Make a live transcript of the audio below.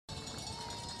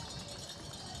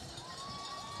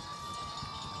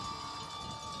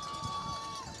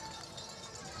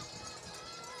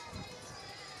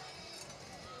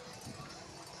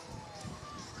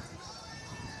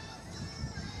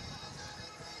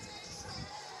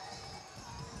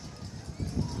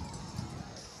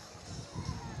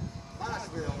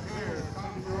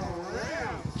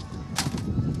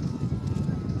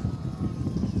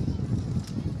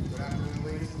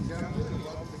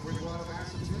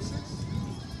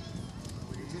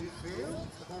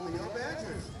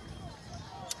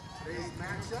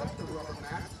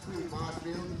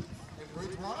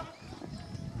Bridgewater.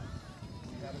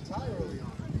 Got a tie early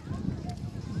on.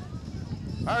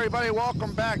 Hi everybody,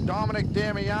 welcome back. Dominic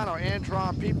Damiano,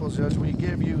 Antron Peoples, as we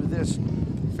give you this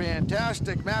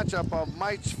fantastic matchup of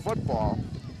Mites football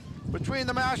between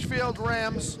the Marshfield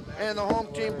Rams and the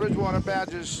home team Bridgewater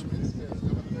Badgers. Number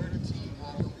 13,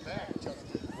 Malcolm Beck,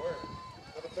 Justin Word.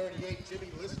 Number 38, Jimmy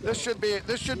Lisco.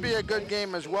 This should be a good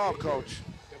game as well, Coach.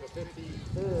 Number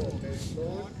 54, Ben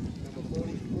Thorne. Number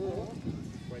 44,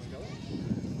 Bryce Keller.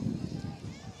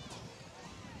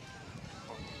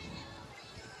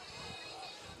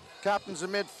 Captains of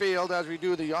midfield as we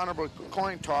do the honorable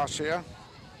coin toss here.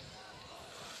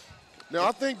 Now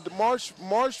I think the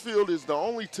Marshfield is the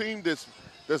only team that's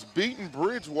beaten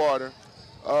Bridgewater.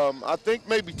 I think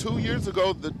maybe 2 years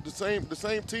ago the same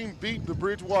team beat the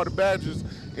Bridgewater Badgers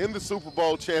in the Super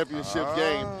Bowl championship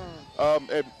game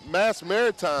at Mass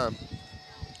Maritime.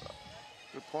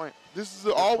 Good point. This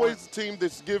is always a team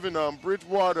that's given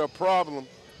Bridgewater a problem.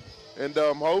 And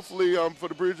hopefully for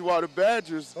the Bridgewater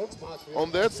Badgers, on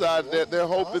their side, that they're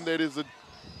hoping that it's a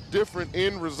different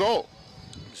end result.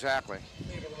 Exactly.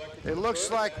 It looks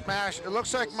like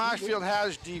Marshfield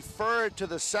has deferred to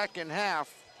the second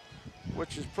half,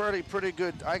 which is pretty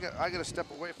good. I got to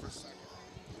step away for a second.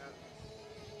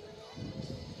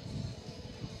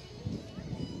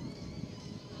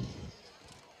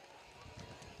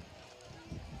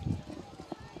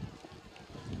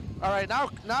 All right, now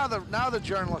the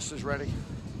journalist is ready.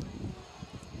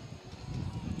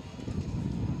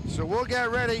 So we'll get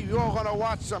ready. You're going to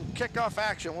watch some kickoff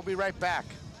action. We'll be right back.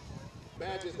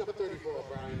 Badges number 34,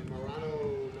 Brian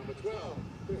Morano. Number 12,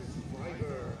 Chris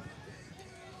Driver.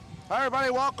 Hi, everybody.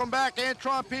 Welcome back.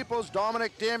 Antron Peoples,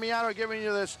 Dominic Damiano giving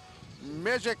you this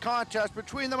midget contest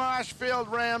between the Marshfield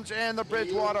Rams and the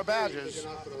Bridgewater Badgers.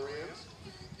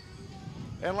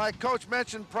 And like Coach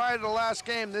mentioned prior to the last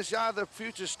game, these are the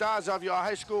future stars of your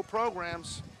high school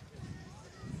programs.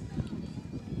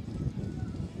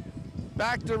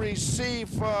 Back to receive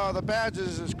for the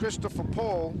Badgers is Christian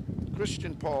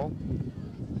Pohl.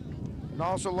 And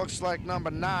also looks like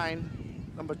number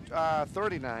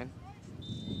 39.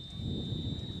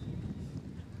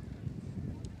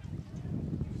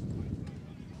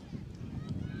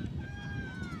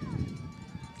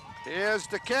 Here's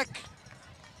the kick.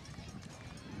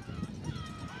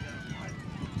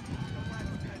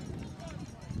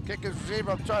 Kick is received.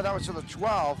 I'm sorry, that was to the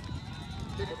 12.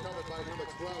 Kick recovered by number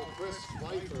 12, Chris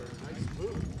Pfeiffer. Nice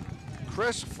move.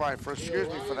 Chris Pfeiffer, excuse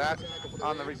me for that,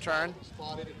 on the return.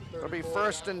 It'll be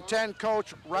 1st and 10,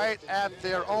 Coach, right at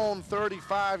their own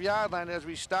 35-yard line as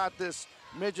we start this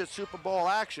midget Super Bowl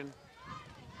action.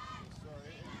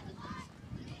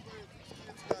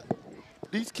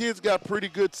 These kids got pretty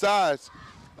good size.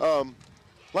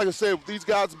 Like I said, these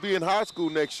guys will be in high school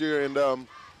next year, and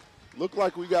look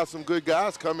like we got some good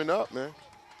guys coming up, man.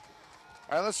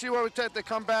 All right, let's see where we take. They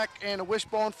come back in a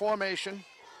wishbone formation.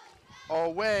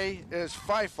 Away is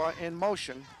Pfeiffer in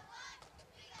motion.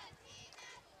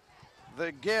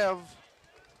 The give,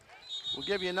 we'll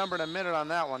give you a number in a minute on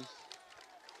that one.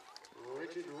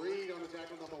 Richard Reed on the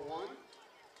tackle, number 1.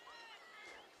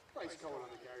 Bryce Cohen on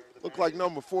the carry for the Look like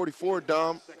number 44,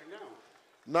 Dom.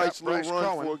 Nice little run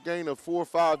Cohen for a gain of 4 or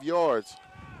 5 yards.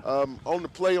 On the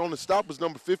play, on the stop was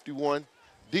number 51,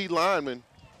 D lineman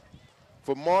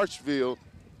for Marshfield,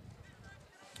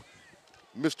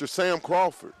 Mr. Sam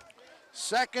Crawford.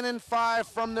 2nd and 5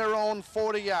 from their own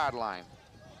 40-yard line.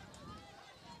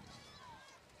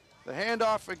 The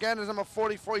handoff again is number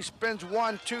 44. He spins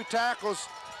 1, 2 tackles.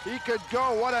 He could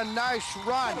go. What a nice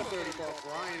run. Number 34,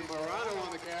 Brian Morano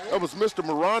on the carry. That was Mr.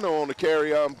 Morano on the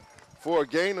carry for a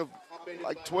gain of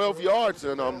like 12 yards,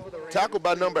 and tackled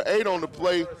by number 8 on the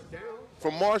play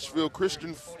from Marshfield,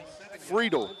 Christian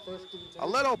Friedel. A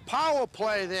little power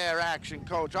play there, action,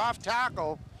 Coach. Off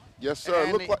tackle. Yes, sir.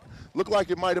 Looked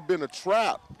like it might have been a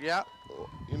trap. Yeah.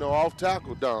 You know, off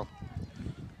tackle, Dom.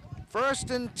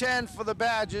 1st and 10 for the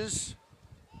Badgers.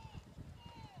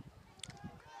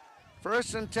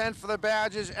 1st and 10 for the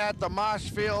Badgers at the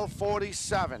Marshfield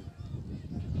 47.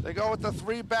 They go with the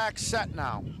 3-back set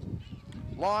now.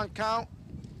 Long count.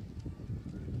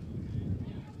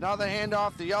 Now the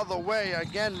handoff the other way.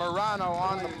 Again, Morano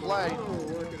on the play.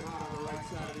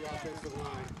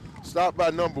 Stopped by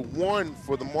number 1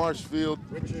 for the Marshfield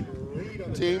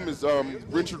team is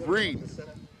Richard Reed.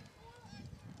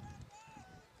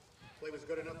 Play was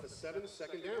good enough for 7,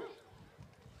 2nd down.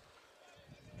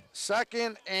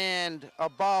 2nd and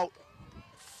about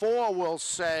 4, we'll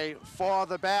say, for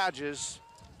the Badgers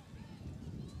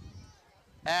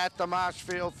at the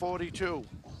Marshfield 42.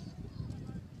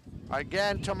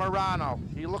 Again to Morano.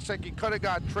 He looks like he could have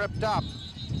got tripped up.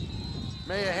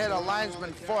 may have hit a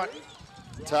linesman foot.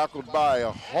 Tackled by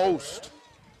a host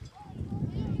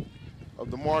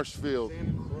of the Marshfield.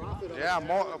 Yeah, a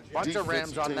bunch of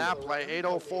Rams on that play.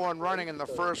 8:04 and running in the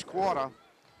first quarter.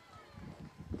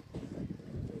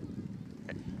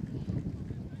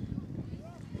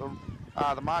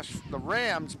 The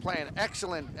Rams playing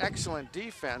excellent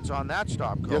defense on that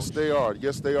stop, Coach. Yes, they are.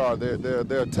 Yes, they are.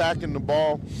 They're attacking the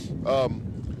ball.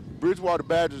 Bridgewater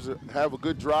Badgers have a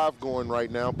good drive going right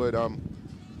now, but I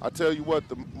tell you what,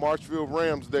 the Marshfield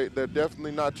Rams, they're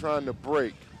definitely not trying to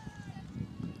break.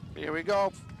 Here we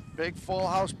go. Big full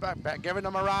house back giving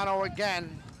to Morano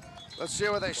again. Let's see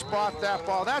where they spot that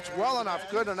ball. That's well enough,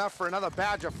 good enough for another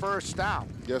Badger first down.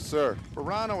 Yes, sir.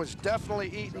 Morano is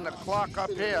definitely eating the clock up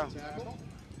here.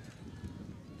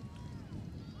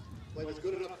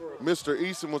 Mr.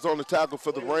 Eason was on the tackle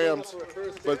for the Rams,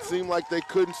 but it seemed like they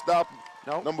couldn't stop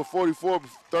number 44,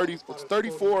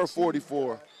 34 or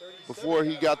 44 before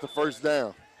he got the first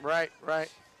down. Right.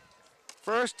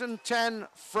 First and 10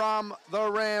 from the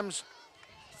Rams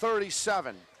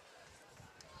 37.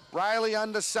 Riley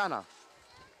under center.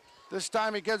 This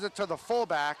time he gives it to the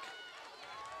fullback.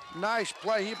 Nice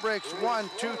play. He breaks 2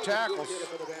 tackles.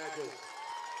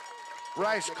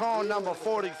 Bryce Cohn, number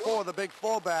 44, the big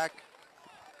fullback.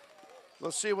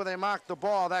 Let's see where they mark the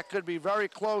ball. That could be very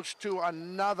close to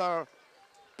another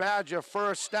Badger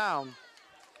first down.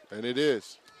 And it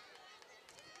is.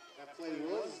 That play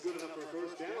was good enough for a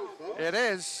first down, folks. It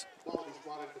is. Ball is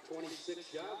spotted at the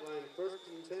 26-yard line, first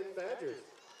and 10 Badgers.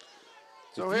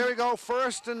 So here we go,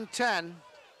 first and 10.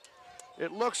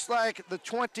 It looks like the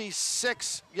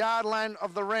 26-yard line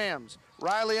of the Rams.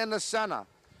 Riley in the center.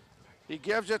 He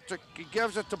gives it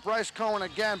to Bryce Cohen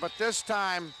again, but this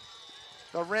time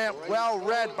the Ram well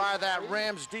read by that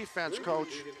Rams defense, Coach.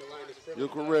 You're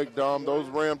correct, Dom. Those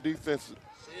Ram defense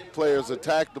players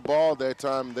attacked the ball that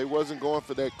time. They wasn't going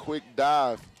for that quick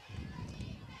dive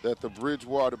that the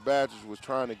Bridgewater Badgers was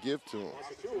trying to give to them.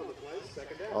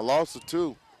 A loss of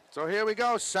 2. So here we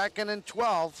go, 2nd and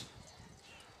 12.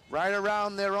 Right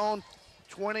around their own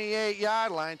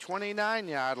 28-yard line,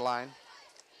 29-yard line.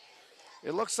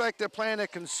 It looks like they're playing a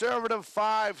conservative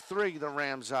 5-3, the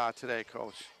Rams are today,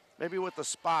 Coach. Maybe with the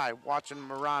spy watching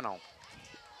Morano.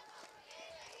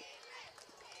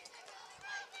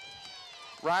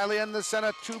 Riley in the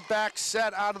center, 2-back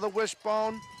set out of the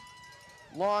wishbone.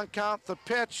 Long count, the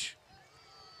pitch.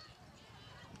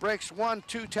 Breaks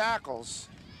 2 tackles.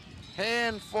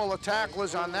 Handful of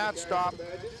tacklers on that stop.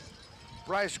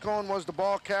 Bryce Cohn was the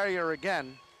ball carrier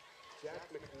again. Jack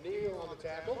McNeil on the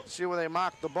tackle. See where they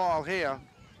mark the ball here.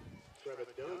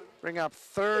 Bring up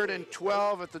 3rd and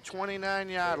 12 at the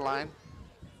 29-yard line.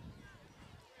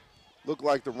 Looked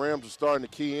like the Rams are starting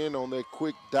to key in on that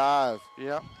quick dive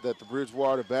that the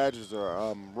Bridgewater Badgers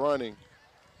are running.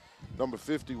 Number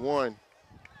 51.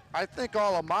 I think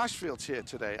all of Marshfield's here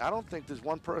today. I don't think there's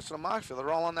one person in Marshfield.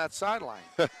 They're all on that sideline.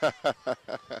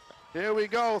 Here we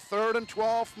go, 3rd and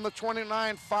 12 from the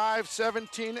 29,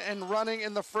 5-17 and running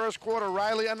in the first quarter.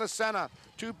 Riley on the center,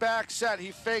 2-back set.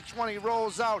 He fakes one, he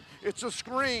rolls out. It's a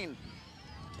screen.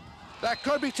 That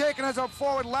could be taken as a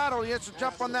forward lateral. He has to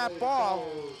jump on that ball.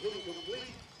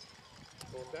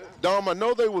 Dom, I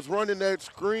know they was running that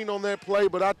screen on that play,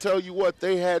 but I tell you what,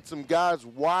 they had some guys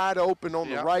wide open on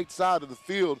the right side of the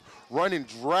field running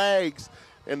drags,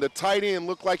 and the tight end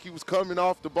looked like he was coming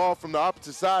off the ball from the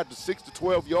opposite side to 6 to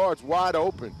 12 yards wide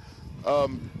open.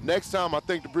 Next time, I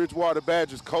think the Bridgewater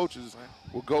Badgers coaches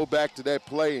will go back to that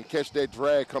play and catch that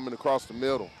drag coming across the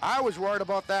middle. I was worried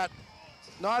about that.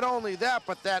 Not only that,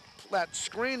 but that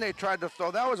screen they tried to throw,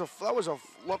 that was a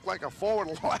looked like a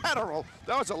forward lateral.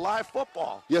 That was a live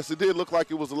football. Yes, it did look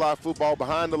like it was a live football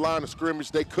behind the line of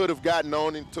scrimmage. They could have gotten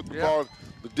on and took the ball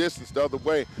the distance the other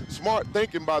way. Smart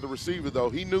thinking by the receiver, though.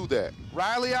 He knew that.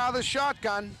 Riley out of the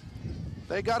shotgun.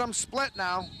 They got him split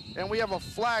now, and we have a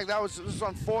flag. This is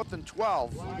on 4th and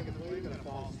 12.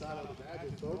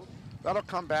 That'll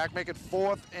come back, make it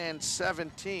 4th and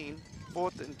 17.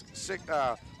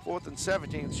 4th and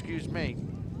 17, excuse me.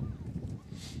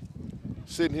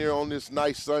 Sitting here on this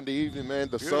nice Sunday evening, man.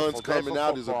 The Beautiful sun's coming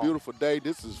out. It's a beautiful day.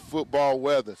 This is football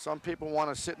weather. Some people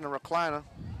want to sit in a recliner.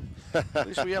 At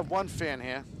least we have one fan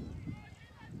here.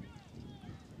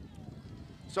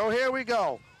 So here we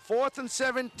go. 4th and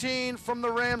 17 from the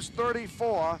Rams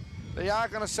 34. They are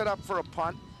going to set up for a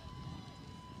punt.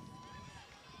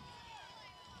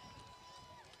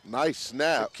 Nice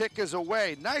snap. The kick is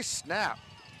away. Nice snap.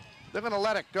 They're going to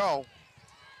let it go.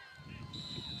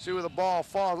 See where the ball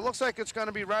falls. It looks like it's going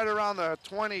to be right around the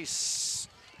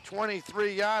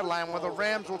 23-yard line where the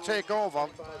Rams will take over.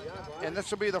 And this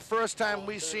will be the first time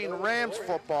we've seen Rams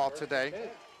football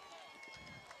today.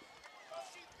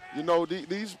 You know,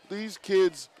 these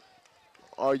kids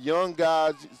are young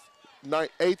guys,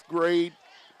 8th grade,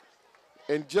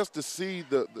 and just to see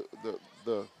the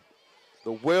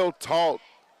well-taught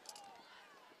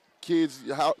kids.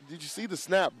 How did you see the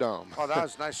snap, Dom? Oh, that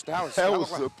was nice. That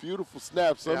was a beautiful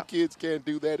snap. Some kids can't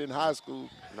do that in high school.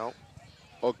 No.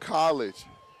 Or college.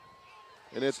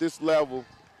 And at this level,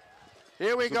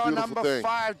 here we go, number thing.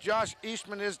 5. Josh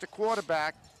Eastman is the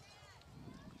quarterback.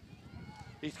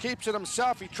 He keeps it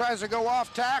himself. He tries to go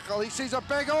off tackle. He sees a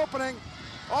big opening.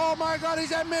 Oh my God,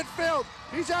 he's at midfield.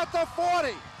 He's at the 40,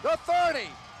 the 30,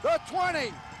 the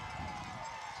 20.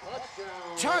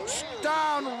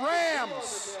 Touchdown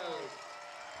Rams.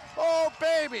 Oh,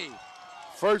 baby.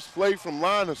 First play from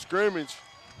line of scrimmage.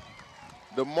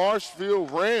 The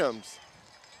Marshfield Rams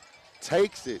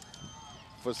takes it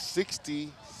for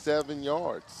 67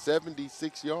 yards,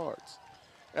 76 yards.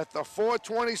 At the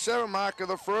 4:27 mark of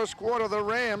the first quarter, the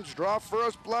Rams draw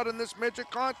first blood in this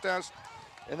midget contest.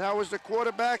 And that was the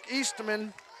quarterback,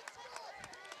 Eastman.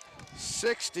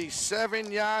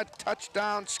 67-yard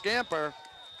touchdown scamper.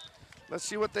 Let's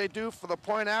see what they do for the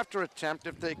point after attempt,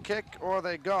 if they kick or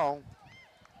they go.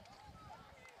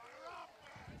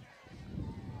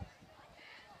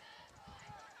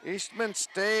 Eastman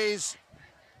stays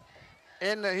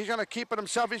in. He's going to keep it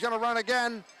himself. He's going to run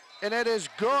again, and it is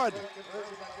good.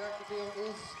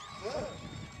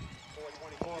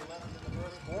 4:24 left in the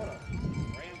first quarter.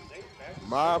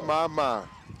 My.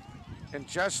 And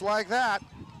just like that,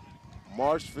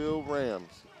 Marshfield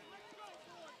Rams.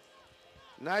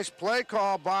 Nice play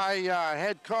call by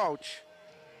head coach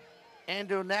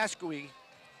Andrew Naskui.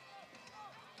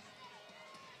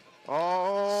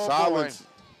 Oh, silence boy.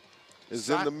 Is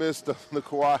in the midst of the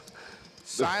quiet.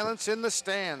 Silence in the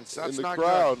stands. That's in the not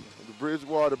crowd, good. the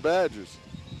Bridgewater Badgers.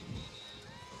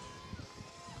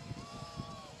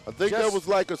 I think that was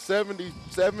like a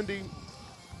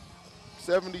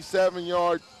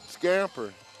 77-yard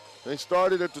scamper. They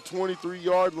started at the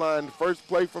 23-yard line, the first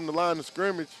play from the line of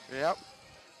scrimmage. Yep.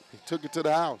 He took it to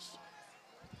the house.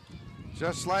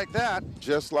 Just like that.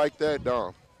 Just like that,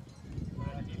 Dom.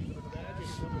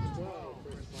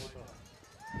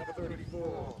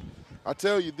 I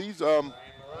tell you, these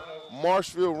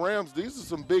Marshfield Rams, these are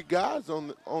some big guys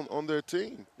on their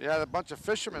team. Yeah, a bunch of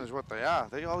fishermen is what they are.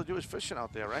 All they do is fishing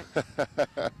out there, right?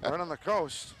 Right on the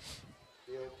coast.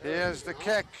 Here's the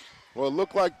kick. Well, it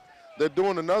looked like they're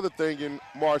doing another thing in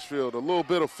Marshfield, a little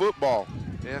bit of football.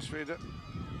 Yes, we do.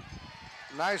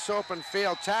 Nice open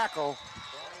field tackle.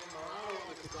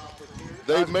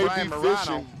 They may be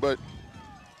fishing, but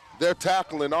they're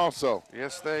tackling also.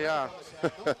 Yes, they are.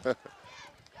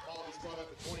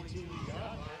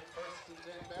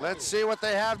 Let's see what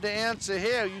they have to answer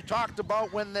here. You talked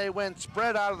about when they went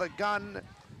spread out of the gun,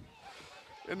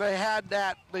 and they had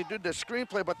that. They did the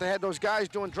screenplay, but they had those guys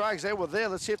doing drags. They were there.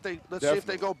 Let's see if they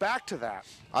go back to that.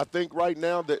 I think right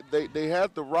now that they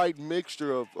have the right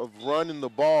mixture of running the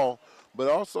ball, but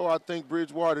also I think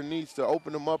Bridgewater needs to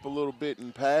open them up a little bit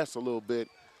and pass a little bit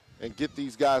and get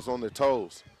these guys on their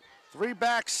toes.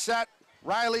 3-back set.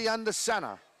 Riley under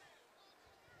center.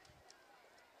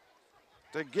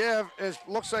 To give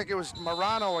looks like it was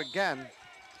Morano again.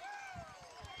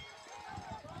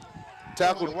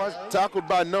 Tackled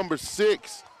by number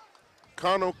 6,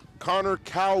 Connor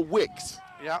Cowicks.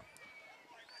 Yep.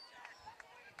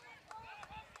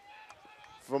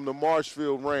 From the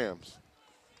Marshfield Rams.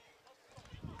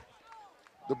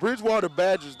 The Bridgewater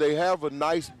Badgers, they have a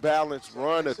nice balanced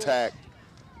run attack.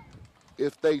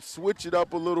 If they switch it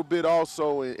up a little bit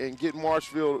also and get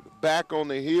Marshfield back on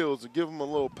their heels and give them a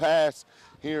little pass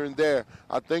here and there,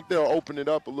 I think they'll open it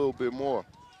up a little bit more.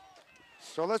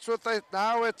 So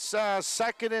now it's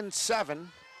 2nd and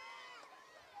 7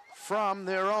 from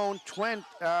their own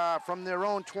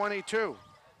 22.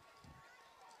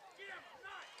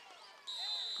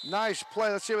 Nice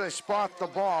play. Let's see where they spot the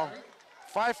ball.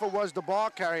 Pfeiffer was the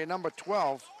ball carrier, number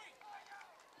 12.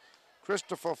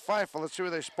 Christopher Pfeiffer. Let's see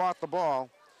where they spot the ball.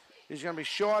 He's going to be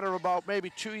shorter about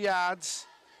maybe 2 yards.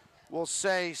 We'll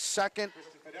say 2nd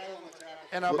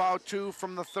and about 2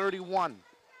 from the 31.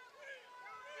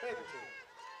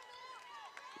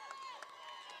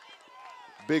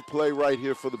 Big play right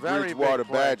here for the Bridgewater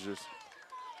Badgers.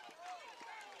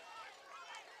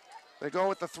 They go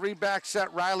with the 3-back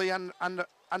set. Riley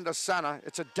under center.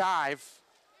 It's a dive.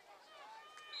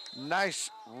 Nice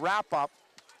wrap up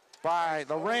by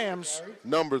the Rams.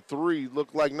 Number 3,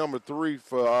 looked like number 3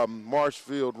 for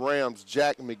Marshfield Rams,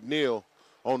 Jack McNeil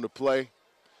on the play.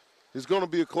 It's going to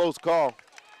be a close call.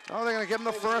 Oh, they're going to give him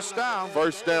the first down.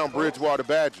 First down, Bridgewater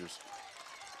Badgers.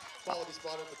 Quality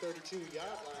spot at the 32-yard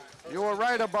line. You were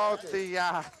right about the,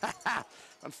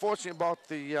 unfortunately, about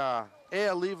the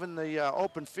air leaving the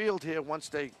open field here once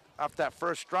they, up that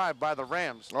first drive by the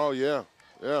Rams. Oh, yeah,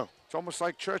 yeah. It's almost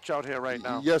like church out here right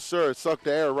now. Yes, sir. It sucked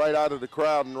the air right out of the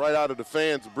crowd and right out of the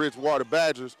fans of Bridgewater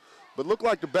Badgers. But look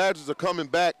like the Badgers are coming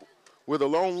back with a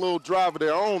lone little drive of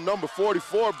their own. Number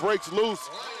 44 breaks loose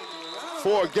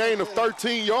for a gain of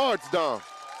 13 yards, Dom.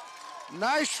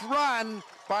 Nice run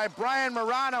by Brian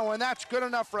Morano, and that's good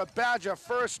enough for a Badger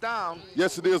first down.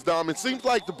 Yes, it is, Dom. It seems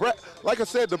like like I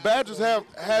said, the Badgers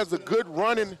has a good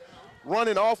running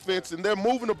offense, and they're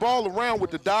moving the ball around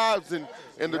with the dives and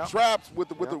the traps with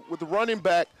the running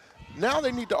back. Now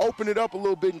they need to open it up a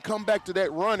little bit and come back to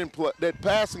that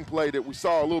passing play that we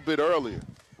saw a little bit earlier.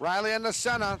 Riley in the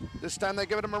center. This time they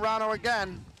give it to Morano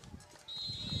again.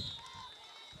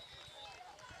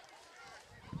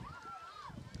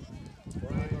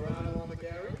 Morano on the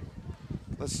carry.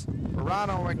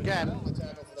 Morano again.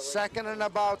 Second and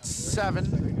about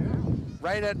 7,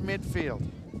 right at midfield.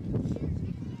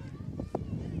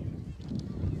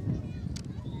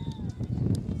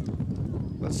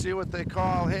 Let's see what they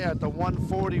call here at the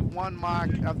 1:41 mark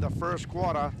of the first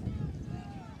quarter.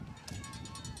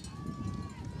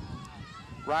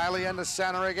 Riley in the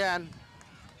center again.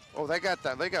 Oh, they got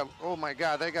that. They got, oh my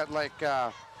God, they got like,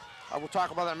 I will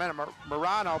talk about that in a minute.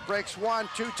 Morano breaks 1,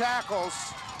 2 tackles.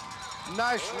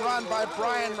 Nice run by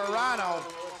Brian Morano.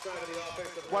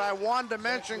 What I wanted to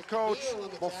mention, Coach,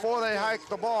 before they hiked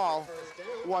the ball,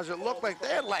 was it looked like they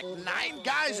had like 9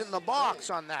 guys in the box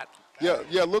on that.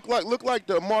 Yeah, look like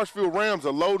the Marshfield Rams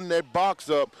are loading that box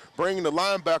up, bringing the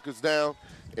linebackers down,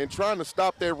 and trying to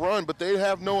stop that run, but they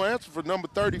have no answer for number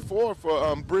 34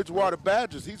 for Bridgewater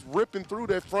Badgers. He's ripping through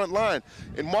that front line.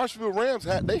 And Marshfield Rams,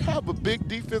 they have a big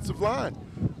defensive line.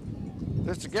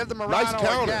 Just to give the Morano Nice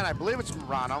counter. again. I believe it's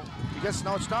Morano. He gets,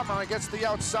 no, it's not Morano. He gets to the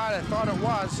outside. I thought it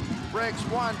was. Breaks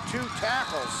 1, 2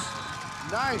 tackles.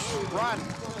 Nice run.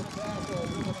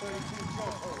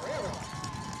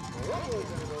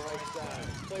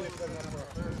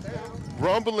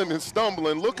 Rumbling and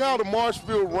stumbling. Look how the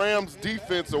Marshfield Rams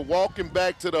defense are walking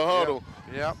back to the huddle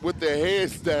with their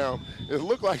heads down. It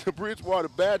looked like the Bridgewater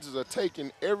Badgers are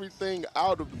taking everything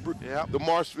out of the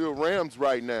Marshfield Rams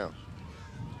right now.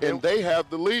 And they have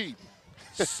the lead.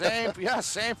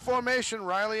 Same formation.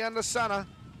 Riley in the center.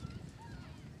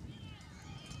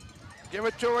 Give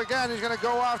it to again. He's going to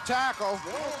go off tackle.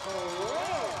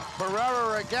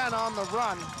 Pereira again on the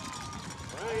run.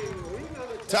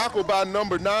 Tackled by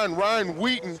number 9, Ryan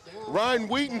Wheaton. Ryan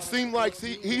Wheaton seems like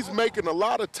he's making a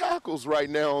lot of tackles right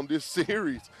now on this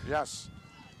series. Yes.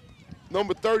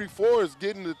 Number 34 is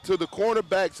getting to the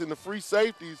cornerbacks and the free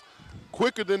safeties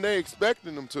quicker than they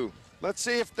expecting them to. Let's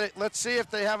see if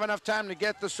they have enough time to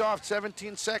get this off.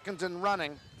 17 seconds and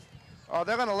running. Oh,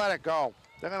 they're going to let it go.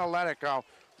 They're going to let it go.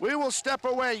 We will step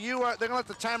away. They're going to let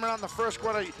the timer out in the first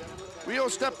quarter. We will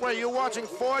step away. You're watching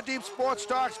 4 Deep Sports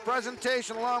Talks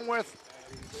presentation along with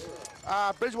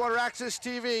Bridgewater Access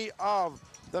TV of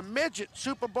the Midget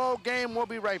Super Bowl game. We'll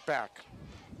be right back.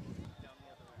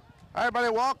 All right, everybody,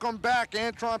 welcome back.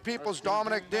 Antron Peoples,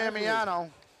 Dominic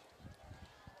Damiano.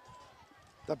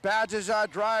 The Badgers are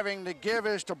driving. The give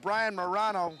is to Brian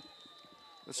Morano.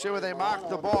 Let's see where they mark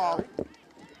the ball.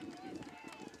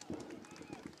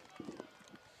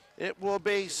 It will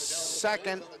be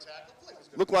second.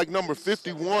 Looked like number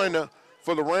 51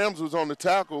 for the Rams was on the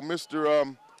tackle,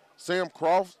 Mr. Sam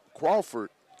Crawford.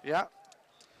 Yeah.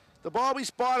 The ball we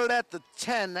spotted at the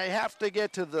 10. They have to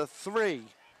get to the 3.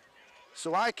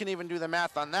 So I can even do the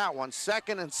math on that one.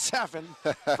 2nd and 7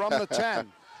 from the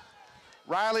 10.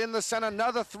 Riley in the center,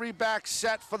 another 3-back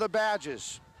set for the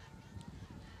Badgers.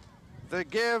 The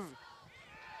give,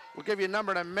 we'll give you a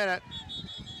number in a minute.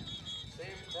 Sam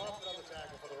Crawford on the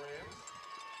tackle for the Rams.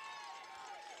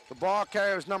 The ball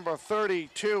carrier is number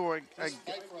 32. Pfeiffer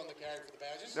on the carry for the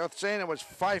Badgers. They're saying it was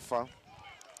Pfeiffer.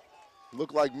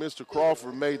 Looked like Mr.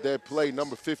 Crawford made that play,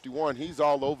 number 51. He's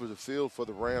all over the field for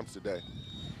the Rams today.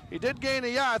 He did gain a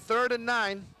yard,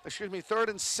 3rd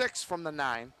and 6 from the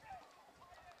 9.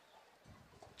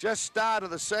 Just start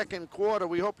of the second quarter.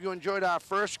 We hope you enjoyed our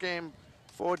first game.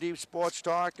 4 Deep Sports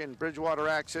Talk and Bridgewater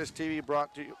Access TV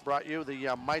brought you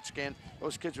the Mites game.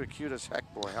 Those kids were cute as heck,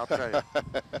 boy, I'll tell you.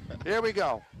 Here we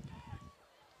go.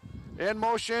 In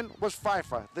motion was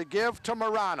Pfeiffer. The give to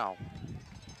Morano.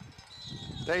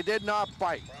 They did not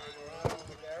bite.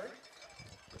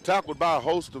 Tackled by a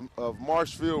host of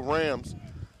Marshfield Rams.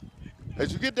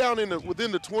 As you get down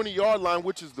within the 20-yard line,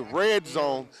 which is the red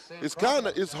zone,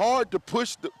 it's hard to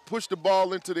push the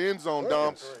ball into the end zone,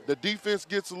 Dom. The defense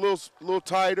gets a little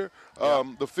tighter.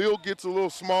 The field gets a little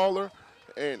smaller,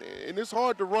 And it's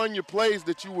hard to run your plays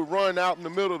that you would run out in the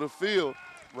middle of the field.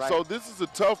 Right. So this is a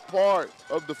tough part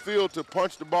of the field to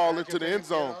punch the ball into the end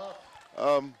zone.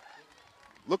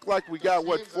 Look like we got,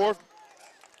 what, fourth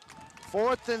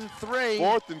and 3.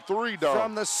 4th and 3, Dom.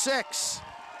 From the 6,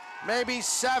 maybe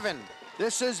 7.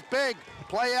 This is big.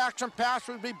 Play action pass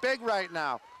would be big right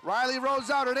now. Riley rolls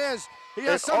out. It is. He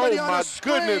has somebody on the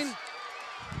screen. Goodness.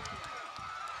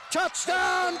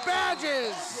 Touchdown,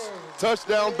 Badgers.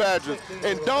 Touchdown, Badgers.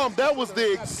 And, Dom, that was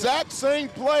the exact same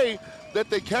play that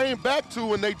they came back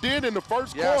to and they did in the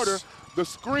first quarter, the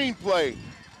screen play.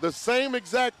 The same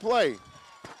exact play.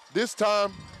 This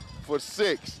time for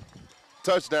 6.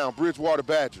 Touchdown, Bridgewater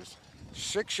Badgers.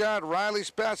 6-yard Riley's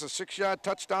pass, a 6-yard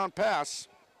touchdown pass.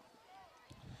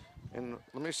 And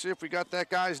let me see if we got that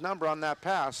guy's number on that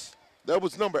pass. That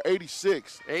was number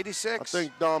 86. 86? I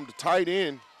think, Dom, the tight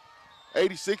end,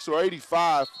 86 or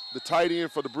 85, the tight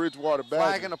end for the Bridgewater Badgers.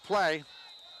 Flag in a play.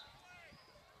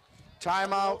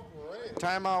 Timeout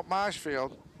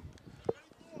Marshfield.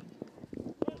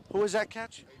 Who was that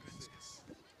catch?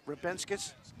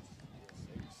 Rubinskis?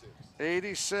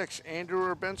 86,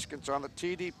 Andrew Rubinskis on the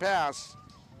TD pass.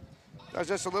 That's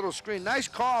just a little screen. Nice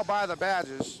call by the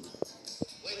Badgers.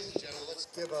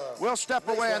 We'll step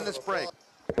away on this break.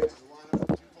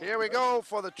 Here we go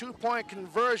for the 2-point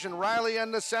conversion. Riley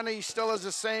under center. He still has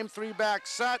the same 3-back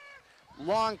set.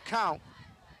 Long count.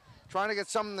 Trying to get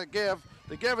something to give.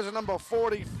 The give is a number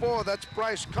 44. That's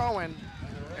Bryce Cohen.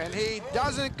 And he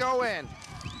doesn't go in.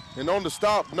 And on the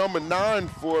stop, number 9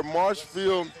 for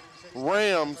Marshfield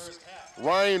Rams,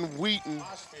 Ryan Wheaton.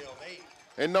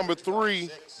 And number 3,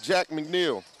 Jack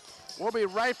McNeil. We'll be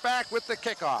right back with the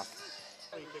kickoff.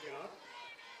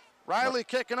 Riley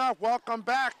kicking off. Welcome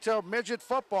back to midget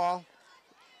football.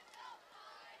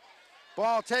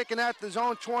 Ball taken at the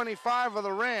zone 25 of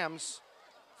the Rams.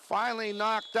 Finally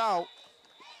knocked out.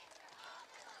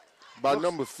 By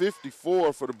number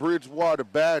 54 for the Bridgewater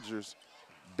Badgers,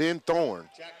 Ben Thorne.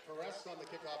 Jack Perez on the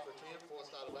kickoff return,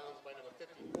 forced out of bounds by number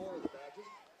 54 of the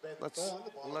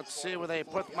Badgers. Let's see where they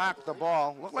marked the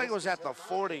ball. Looked like it was at the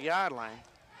 40-yard line.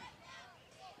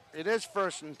 It is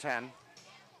 1st and 10.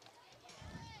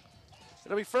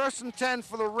 It'll be 1st and 10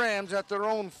 for the Rams at their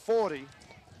own 40.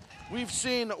 We've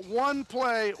seen one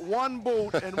play, one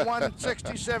boot, and one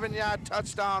 67-yard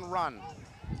touchdown run.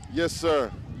 Yes,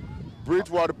 sir.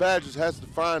 Bridgewater Badgers has to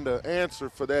find an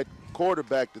answer for that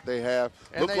quarterback that they have.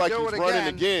 And Look like he's running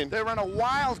again. They run a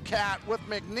wildcat with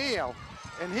McNeil,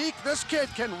 and this kid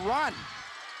can run.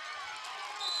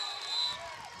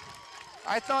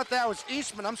 I thought that was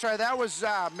Eastman. I'm sorry, that was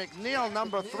McNeil,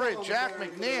 number 3, Jack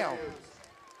McNeil.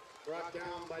 Brought down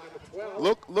by number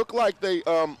 12. Look like they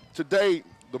today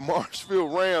the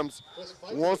Marshfield Rams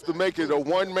wants to make it a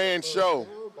one-man show.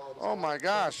 Oh my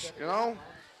gosh, you know.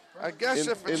 I guess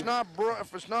if it's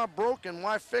not broken,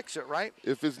 why fix it, right?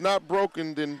 If it's not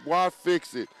broken, then why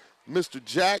fix it? Mr.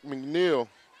 Jack McNeil.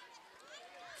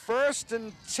 1st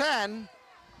and 10.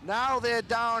 Now they're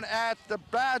down at the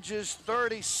Badgers'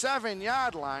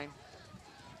 37-yard line.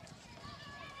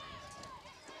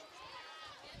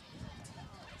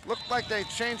 Looked like they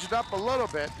changed it up a little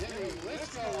bit.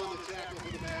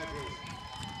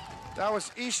 That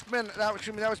was Eastman. That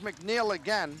was McNeil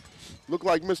again. Looked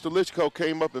like Mr. Lichko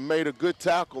came up and made a good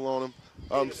tackle on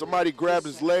him. Somebody grabbed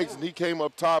his legs and he came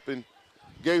up top and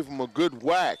gave him a good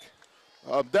whack.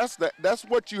 That's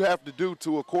what you have to do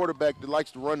to a quarterback that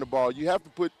likes to run the ball. You have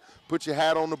to put your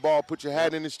hat on the ball, put your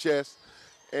hat in his chest,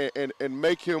 and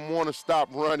make him want to stop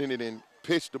running it and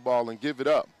pitch the ball and give it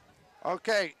up.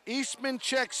 Okay, Eastman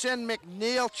checks in,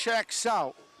 McNeil checks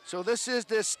out. So this is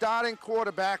their starting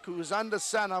quarterback who's under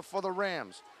center for the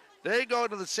Rams. They go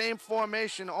to the same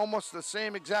formation, almost the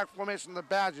same exact formation of the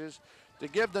Badgers, to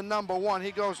give the number 1.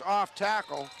 He goes off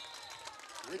tackle.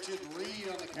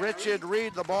 Richard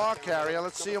Reed, the ball carrier.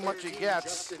 Let's see how much he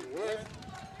gets.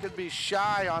 Could be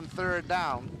shy on 3rd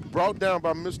down. Brought down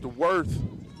by Mr. Worth.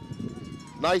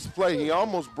 Nice play. He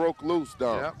almost broke loose,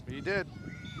 though. Yep, he did.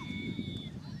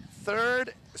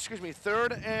 Third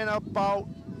and about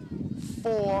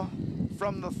 4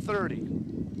 from the 30.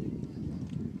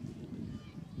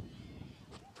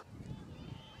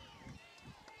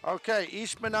 Okay,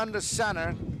 Eastman under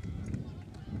center.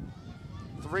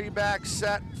 3-back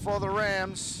set for the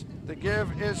Rams. The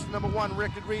give is number 1,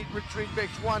 Richard Reed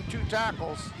makes 1-2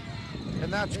 tackles.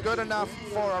 And that's good enough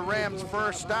for a Rams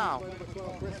 1st down.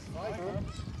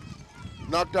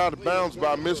 Knocked out of bounds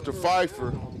by Mr.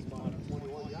 Pfeiffer.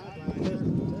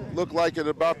 Looked like at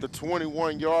about the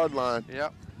 21-yard line.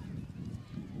 Yep.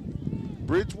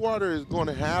 Bridgewater is going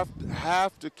to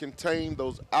have to contain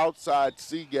those outside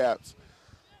C gaps.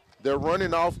 They're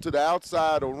running off to the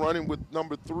outside or running with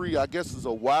number 3. I guess it's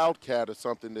a wildcat or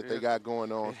something that they got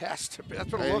going on. It has to be.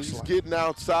 That's what it And looks he's like. getting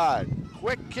outside.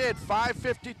 Quick kid,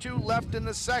 5:52 left in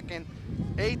the second.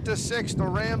 8-6, the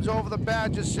Rams over the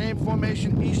Badgers. Same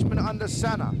formation, Eastman under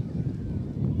center.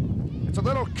 It's a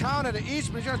little counter to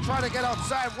Eastman. He's going to try to get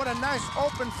outside. What a nice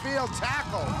open field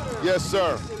tackle. Yes,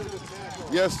 sir.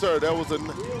 Yes, sir.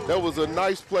 That was a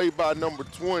nice play by number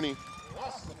 20.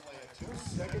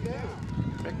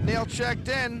 McNeil checked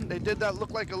in. They did that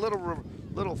look like a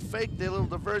little fake, their little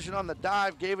diversion on the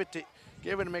dive. Gave it to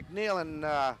McNeil, and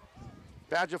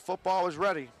Badger football was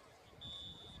ready.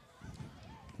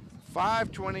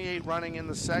 5:28 running in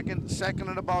the second. Second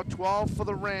and about 12 for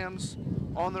the Rams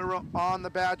on the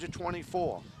Badger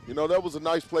 24. You know, that was a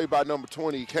nice play by number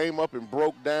 20. He came up and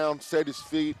broke down, set his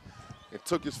feet, and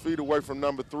took his feet away from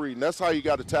number 3. And that's how you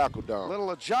got to tackle down.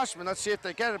 Little adjustment. Let's see if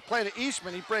they get it. Play to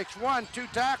Eastman. He breaks 1, 2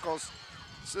 tackles.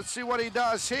 So let's see what he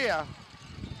does here.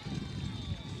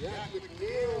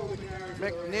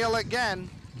 McNeil again.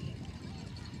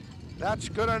 That's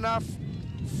good enough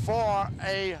for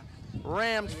a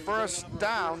Rams first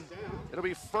down. It'll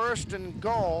be 1st and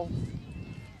goal.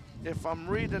 If I'm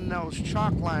reading those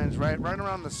chalk lines right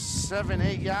around the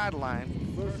 7-8 yard line.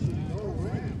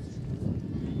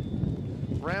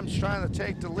 Rams trying to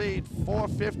take the lead,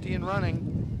 4:50 and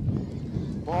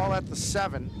running. Ball at the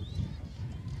 7.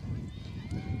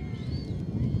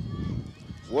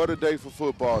 What a day for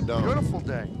football, Don. Beautiful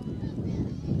day.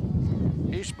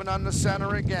 Eastman on the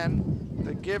center again.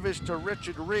 The give is to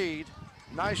Richard Reed.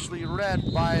 Nicely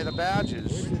read by the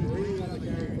Badgers.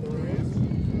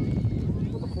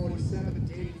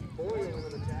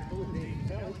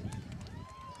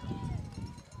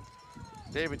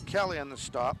 David Kelly on the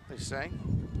stop, they say.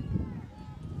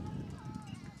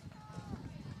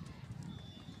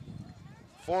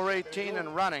 .418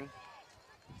 and running.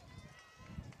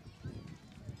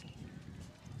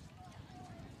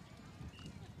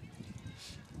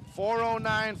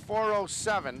 .409,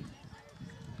 .407.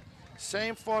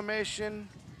 Same formation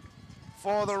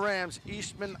for the Rams.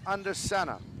 Eastman under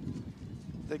center.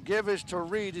 The give is to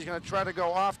Reed. He's going to try to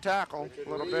go off tackle a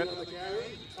little bit.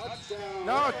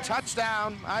 No,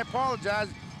 touchdown. I apologize.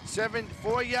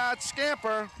 4-yard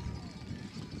scamper.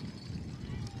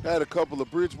 Had a couple of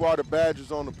Bridgewater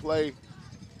Badgers on the play.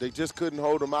 They just couldn't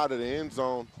hold him out of the end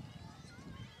zone.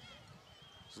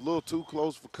 It's a little too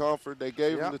close for comfort. They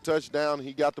gave him the touchdown.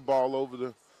 He got the ball over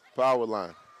the power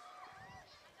line.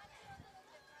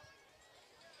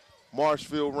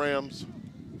 Marshfield Rams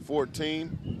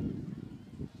 14.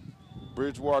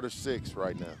 Bridgewater 6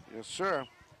 right now. Yes, sir.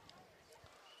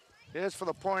 Here's for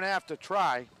the point after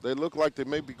try. They look like they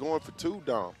may be going for 2,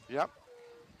 Dom. Yep.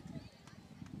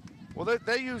 Well,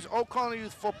 they use O'Connell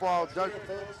Youth Football,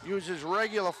 uses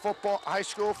regular football, high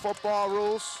school football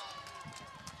rules.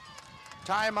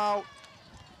 Timeout.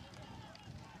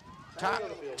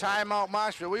 Timeout,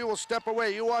 Marshfield. We will step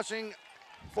away. You're watching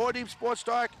 4 Deep Sports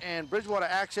Talk and Bridgewater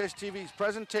Access TV's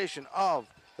presentation of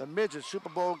the Midget Super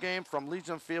Bowl game from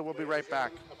Legion Field. We'll be right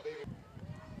back.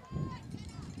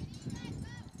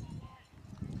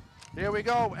 Here we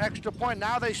go, extra point.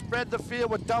 Now they spread the field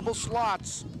with double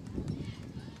slots.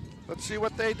 Let's see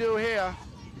what they do here.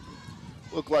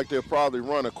 Look like they'll probably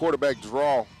run a quarterback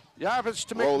draw. Yeah, it's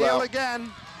to McNeil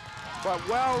again, but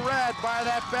well read by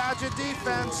that Badger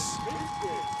defense.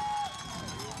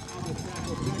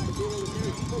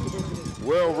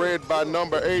 Well read by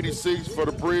number 86 for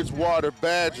the Bridgewater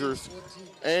Badgers,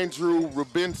 Andrew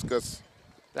Rubinskas.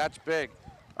 That's big.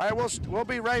 All right, we'll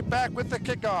be right back with the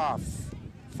kickoff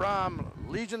from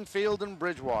Legion Field in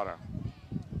Bridgewater.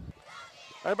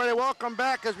 Everybody, welcome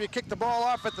back as we kick the ball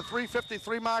off at the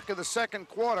 3:53 mark of the second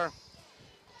quarter.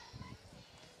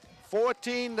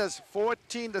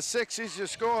 14-6 is your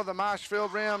score. The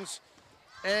Marshfield Rams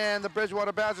and the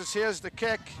Bridgewater Badgers. Here's the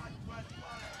kick.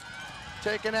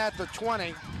 Taken at the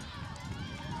 20.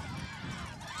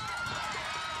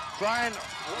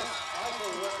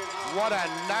 What a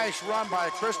nice run by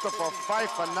Christopher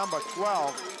Pfeiffer, number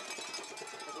 12.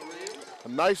 A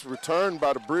nice return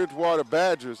by the Bridgewater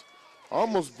Badgers.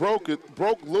 Almost broke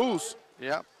loose.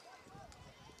 Yep.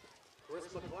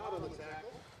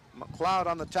 McLeod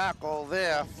on the tackle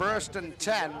there. 1st and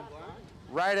 10,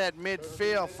 right at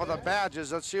midfield for the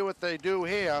Badgers. Let's see what they do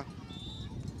here.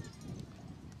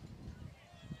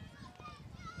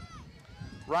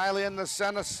 Riley in the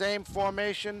center, same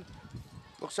formation.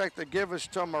 Looks like the give is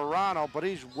to Morano, but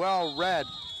he's well read.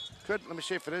 Let me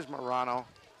see if it is Morano.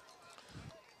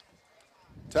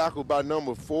 Tackled by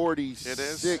number 46, it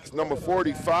is. Number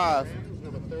 45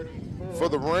 for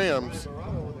the Rams,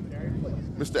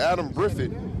 Mr. Adam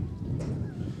Briffett.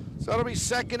 So it'll be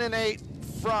 2nd and 8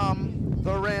 from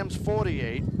the Rams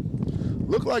 48.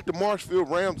 Look like the Marshfield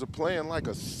Rams are playing like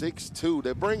a 6-2.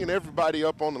 They're bringing everybody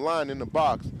up on the line in the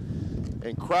box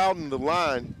and crowding the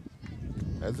line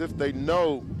as if they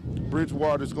know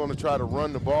Bridgewater's going to try to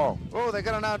run the ball. Oh, they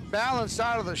got an unbalanced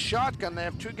out of the shotgun. They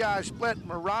have 2 guys split.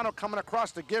 Morano coming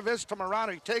across to give his to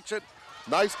Morano. He takes it.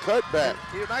 Nice cutback.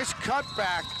 Nice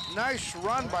cutback. Nice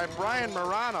run by Brian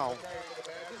Morano.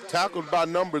 Tackled by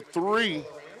number 3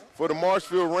 for the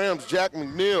Marshfield Rams, Jack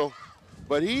McNeil.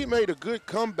 But he made a good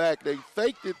comeback. They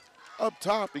faked it up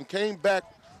top and came back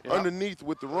underneath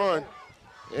with the run.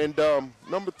 And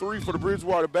number 3 for the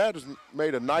Bridgewater Badgers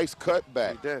made a nice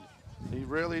cutback. He did. He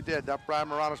really did. That Brian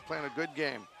Morano's playing a good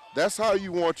game. That's how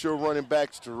you want your running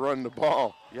backs to run the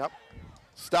ball. Yep.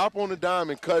 Stop on the dime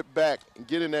and cut back and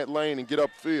get in that lane and get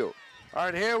upfield. All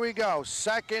right, here we go.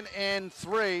 2nd and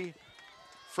 3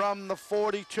 from the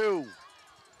 42.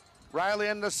 Riley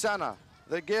in the center.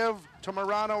 They give to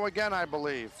Morano again, I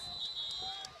believe.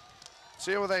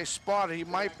 See where they spot it. He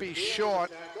might be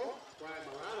short.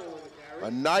 A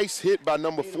nice hit by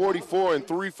number 44 and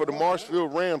 3 for the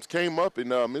Marshfield Rams came up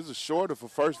and is a shorter for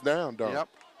first down, Don. Yep.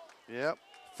 Yep.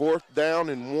 4th down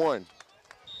and 1.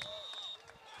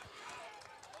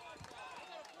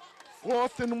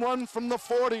 4th and 1 from the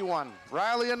 41.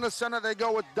 Riley in the center. They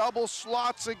go with double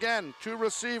slots again. 2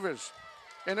 receivers.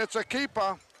 And it's a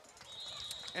keeper.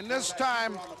 And this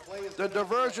time, the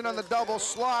diversion on the double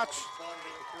slots.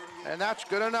 And that's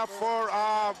good enough for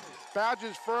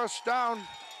Badgers' first down.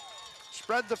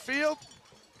 Spread the field.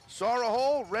 Saw a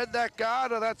hole. Read that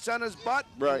guard or that center's butt.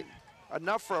 Right.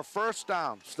 Enough for a first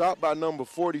down. Stopped by number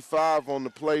 45 on the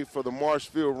play for the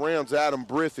Marshfield Rams, Adam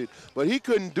Briffett. But he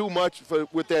couldn't do much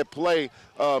with that play.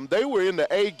 They were in the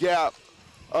A gap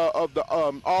of the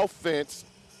offense,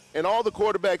 and all the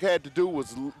quarterback had to do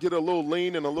was get a little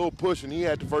lean and a little push, and he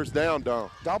had the first down.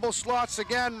 Double slots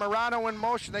again. Morano in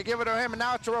motion. They give it to him, and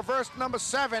now it's a reverse number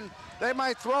 7. They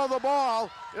might throw the ball.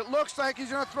 It looks like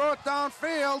he's going to throw it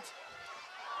downfield.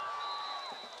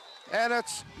 And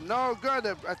it's no good.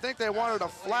 I think they wanted a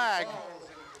flag.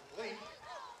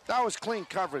 That was clean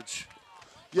coverage.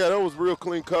 Yeah, that was real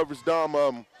clean coverage,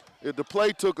 Dom. The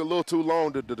play took a little too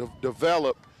long to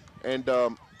develop, and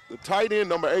the tight end,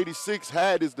 number 86,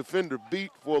 had his defender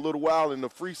beat for a little while, and the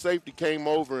free safety came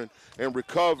over and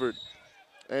recovered.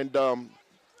 And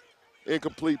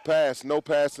incomplete pass, no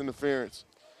pass interference.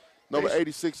 Number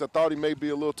 86, I thought he may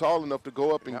be a little tall enough to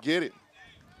go up and get it.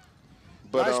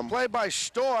 But, nice play by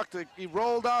Stork. He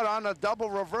rolled out on a double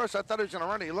reverse. I thought he was going to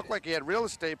run it. He looked like he had real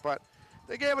estate, but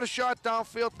they gave it a shot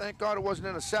downfield. Thank God it wasn't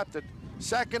intercepted.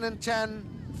 2nd and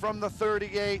 10 from the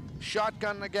 38.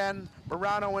 Shotgun again.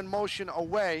 Morano in motion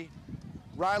away.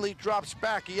 Riley drops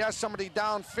back. He has somebody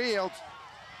downfield.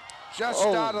 Just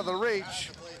out of the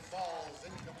reach.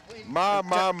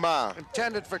 My.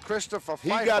 Intended for Christopher He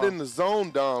Pfeiffer. got in the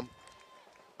zone, Dom,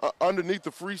 underneath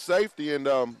the free safety, and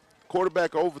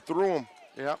quarterback overthrew him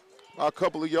a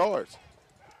couple of yards.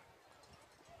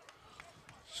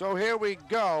 So here we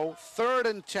go. 3rd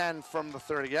and 10 from the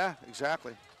 30. Yeah,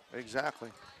 exactly.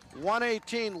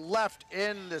 1:18 left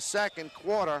in the second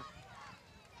quarter.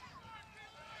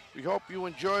 We hope you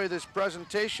enjoy this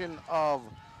presentation of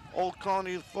Old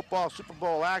Colony Football Super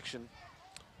Bowl action.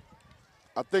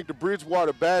 I think the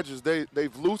Bridgewater Badgers,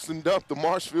 they've loosened up the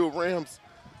Marshfield Rams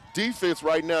defense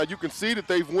right now. You can see that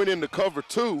they've went into cover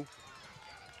 2.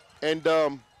 And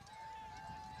I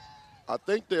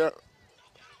think they're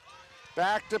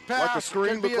back to pass. Like a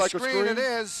screen, Could be look like a screen. It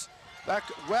is.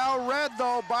 Well read,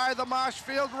 though, by the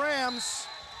Marshfield Rams.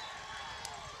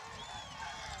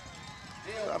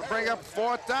 That'll bring up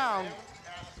 4th down.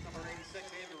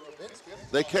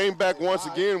 They came back once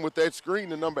again with that screen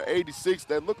to number 86.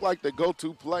 That looked like the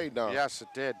go-to play, Don. Yes, it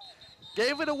did.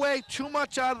 Gave it away too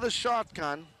much out of the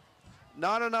shotgun.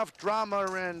 Not enough drama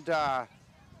and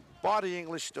body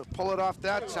English to pull it off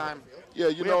that time. Yeah,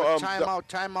 we have a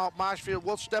timeout. Marshfield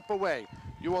will step away.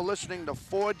 You are listening to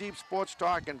 4 Deep Sports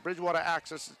Talk and Bridgewater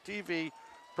Access TV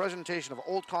presentation of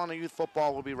Old Colony Youth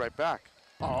Football. We'll be right back.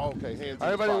 Oh, okay. Hands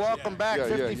Everybody, welcome back. Yeah,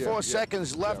 54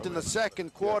 seconds left in the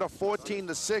second quarter.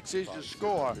 14-6 is your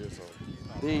score.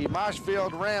 The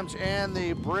Marshfield Rams and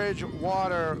the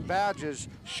Bridgewater Badgers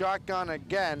shotgun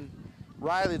again.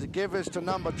 Riley to give this to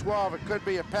number 12. It could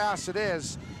be a pass. It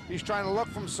is. He's trying to look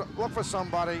for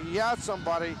somebody. He has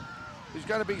somebody. He's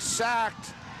going to be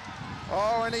sacked.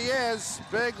 Oh, and he is.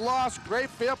 Big loss. Great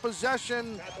field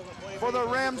possession for the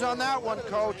Rams on that one,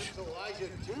 Coach.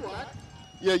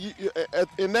 Yeah,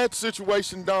 in that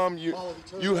situation, Dom,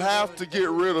 you have to get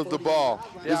rid of the ball.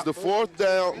 Yeah. It's the 4th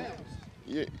down.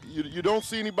 You don't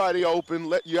see anybody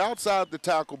open. You're outside the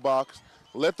tackle box.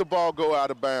 Let the ball go out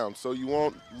of bounds so you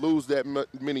won't lose that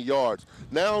many yards.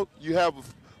 Now you have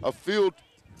a field,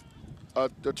 a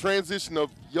transition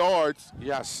of yards.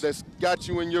 Yes. That's got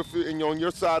you on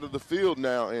your side of the field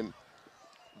now, and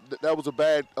that was a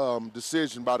bad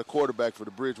decision by the quarterback for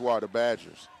the Bridgewater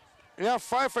Badgers. Yeah,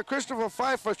 Christopher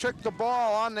Pfeiffer took the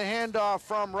ball on the handoff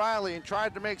from Riley and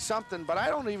tried to make something, but I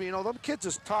don't even, them kids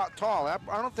is tall.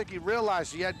 I don't think he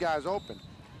realized he had guys open.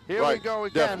 Here we go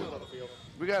again. Definitely.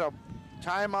 We got a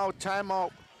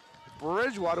timeout.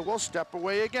 Bridgewater will step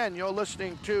away again. You're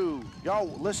listening to, y'all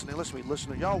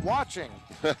watching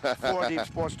 4 Deep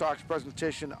Sports Talk's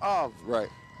presentation of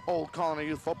Old Colony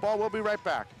Youth Football. We'll be right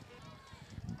back.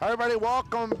 Everybody,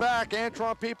 welcome back.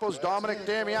 Antron Peoples, Dominic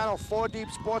Damiano, 4 Deep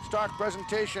Sports Talk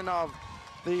presentation of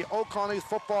the Old Colony Youth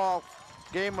Football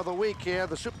game of the week here,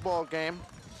 the Super Bowl game.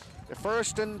 The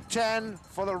 1st and 10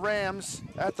 for the Rams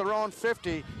at their own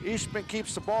 50. Eastman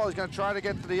keeps the ball. He's going to try to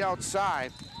get to the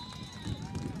outside.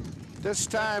 This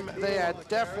time they are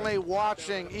definitely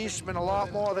watching Eastman a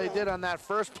lot more than they did on that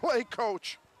first play,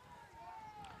 Coach.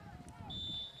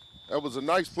 That was a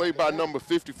nice play by number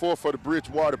 54 for the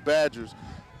Bridgewater Badgers.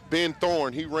 Ben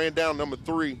Thorne, he ran down number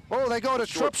 3. Oh, they go to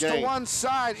trips to one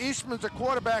side. Eastman's a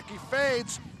quarterback. He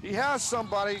fades. He has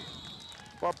somebody,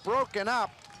 but broken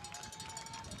up.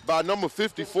 By number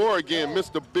 54 again,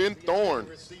 Mr. Ben Thorne.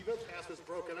 Pass was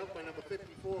broken up by number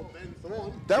 54, Ben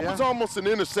Thorne. That was almost an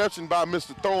interception by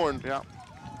Mr. Thorne. Yeah.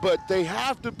 But they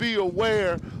have to be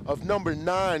aware of number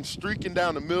 9 streaking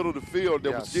down the middle of the field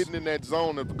that was getting in that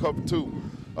zone of the cover 2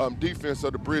 defense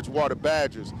of the Bridgewater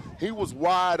Badgers. He was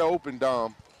wide open,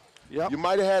 Dom. Yep. You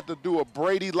might have had to do a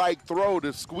Brady-like throw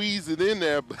to squeeze it in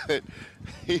there, but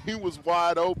he was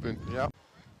wide open. Yep.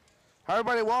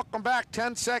 Everybody, welcome back.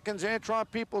 10 seconds. Antron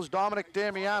Peoples, Dominic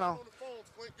Damiano.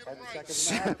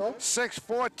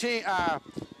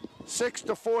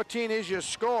 6-14 is your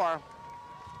score.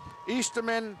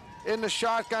 Easterman in the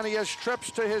shotgun. He has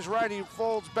trips to his right. He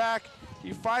folds back.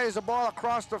 He fires the ball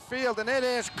across the field, and it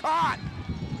is caught.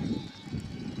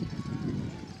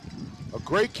 A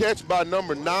great catch by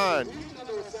number 9.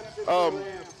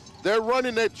 They're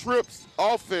running that trips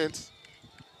offense.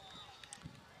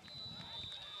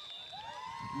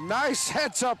 Nice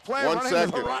heads-up play running to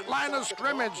the line of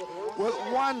scrimmage with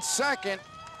 1 second.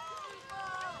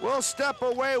 We'll step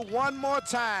away one more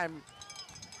time.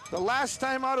 The last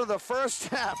time out of the first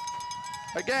half.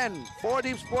 Again, 4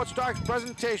 Deep Sports Talk's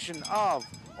presentation of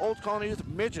Old Colony Youth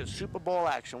Midget Super Bowl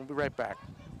action. We'll be right back.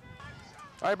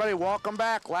 All right, everybody, welcome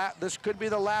back. This could be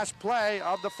the last play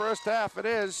of the first half. It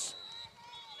is.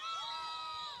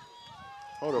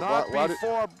 Hold up. Not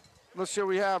before, let's see what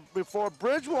we have before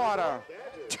Bridgewater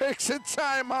takes a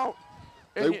timeout.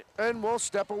 And we'll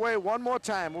step away one more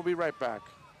time. We'll be right back.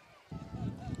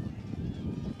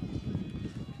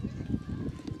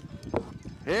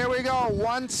 Here we go.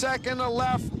 1 second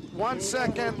left. 1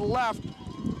 second left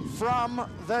from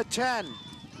the 10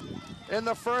 in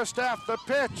the first half. The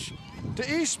pitch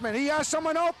to Eastman. He has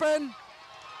someone open.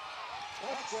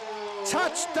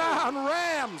 Touchdown,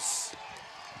 Rams.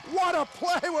 What a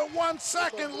play with 1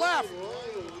 second left.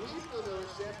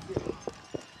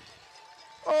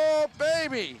 Oh,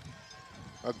 baby.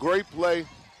 A great play.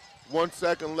 1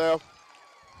 second left.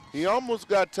 He almost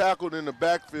got tackled in the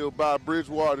backfield by a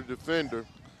Bridgewater defender.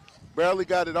 Barely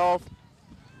got it off.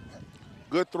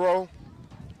 Good throw.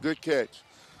 Good catch.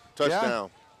 Touchdown.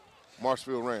 Yeah.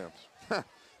 Marshfield Rams.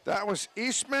 That was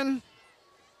Eastman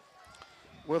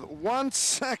with 1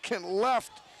 second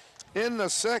left in the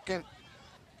second.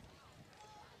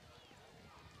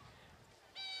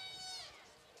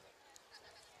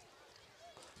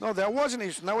 No, that wasn't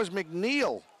Eastman. That was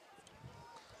McNeil.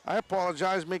 I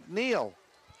apologize, McNeil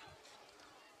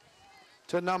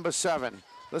to number 7.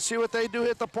 Let's see what they do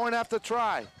at the point after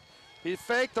try. He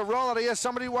faked the roll. He has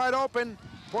somebody wide open.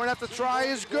 Point after try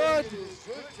is good.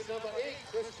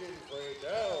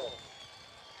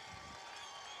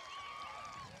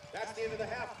 That's the end of the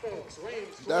half, folks.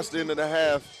 That's the end of the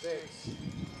half.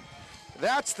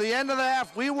 That's the end of the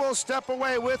half. We will step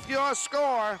away with your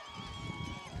score.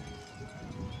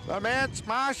 The man's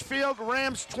Marshfield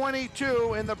Rams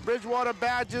 22 and the Bridgewater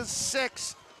Badgers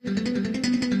 6.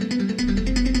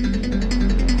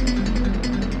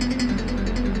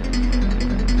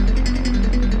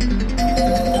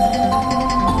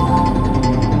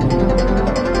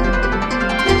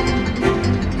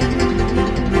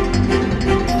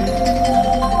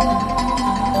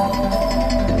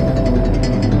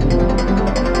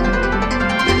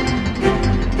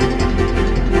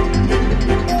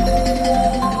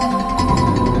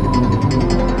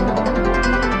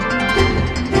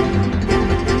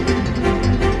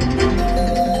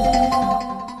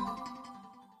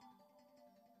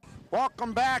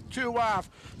 welcome back to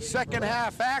second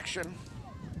half action.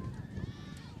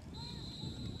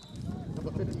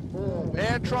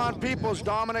 Antron Peoples,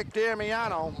 Dominic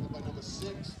Damiano.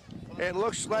 It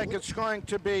looks like it's going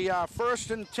to be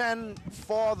 1st and 10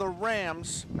 for the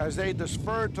Rams as they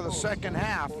defer to the second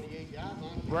half,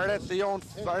 right at their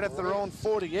own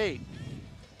 48.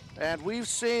 And we've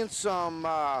seen some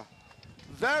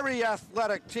very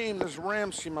athletic team, this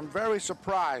Rams team. I'm very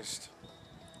surprised.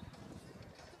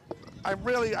 I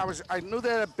knew they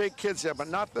had big kids there, but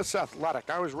not this athletic.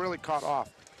 I was really caught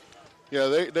off.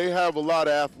 Yeah, they have a lot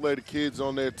of athletic kids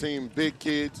on their team, big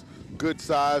kids, good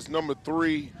size. Number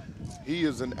 3, he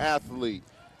is an athlete.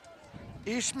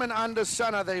 Eastman under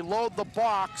center, they load the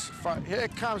box. Here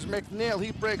comes McNeil,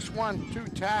 he breaks 2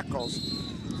 tackles.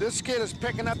 This kid is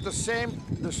picking up the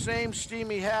same steam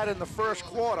he had in the first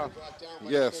quarter.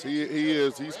 Yes, he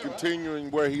is. He's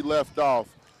continuing where he left off.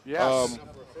 Yes.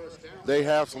 They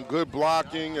have some good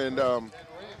blocking, and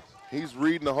he's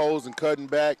reading the holes and cutting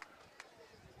back.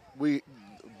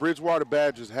 Bridgewater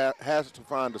Badgers has to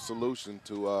find a solution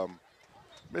to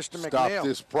Mr. stop McNeil.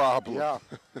 this problem. Yeah,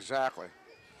 exactly.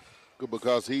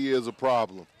 Because he is a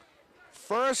problem.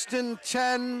 1st and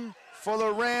 10 for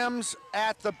the Rams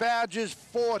at the Badgers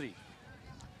 40.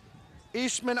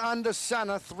 Eastman under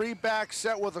center, 2-back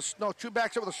set with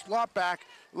a slot back.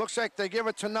 Looks like they give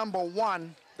it to number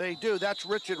 1. They do. That's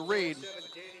Richard Reed.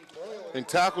 And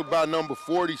tackled by number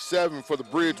 47 for the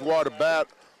Bridgewater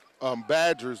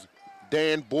Badgers,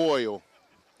 Dan Boyle.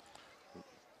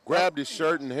 Grabbed his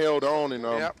shirt and held on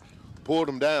and pulled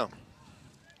him down.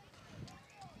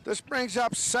 This brings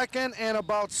up 2nd and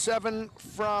about 7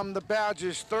 from the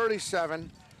Badgers,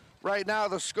 37. Right now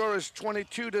the score is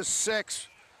 22-6.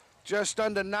 Just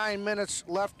under 9 minutes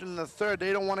left in the third.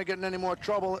 They don't want to get in any more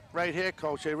trouble right here,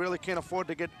 Coach. They really can't afford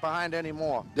to get behind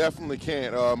anymore. Definitely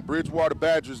can't. Bridgewater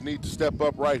Badgers need to step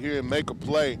up right here and make a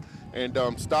play and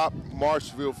stop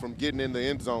Marshfield from getting in the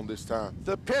end zone this time.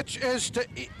 The pitch is to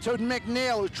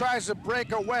McNeil, who tries to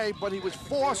break away, but he was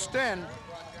forced in.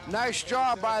 Nice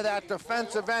job by that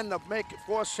defensive end to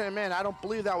force him in. I don't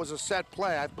believe that was a set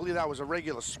play. I believe that was a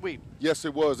regular sweep. Yes,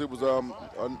 it was. It was a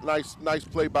nice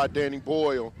play by Danny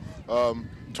Boyle.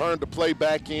 Turned the play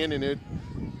back in, and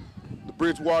the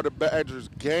Bridgewater Badgers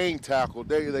gang tackle.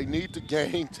 They need to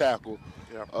gang tackle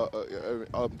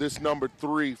this number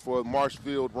 3 for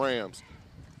Marshfield Rams.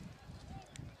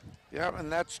 Yeah,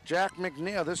 and that's Jack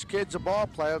McNeil. This kid's a ball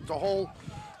player. The whole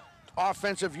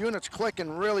offensive unit's clicking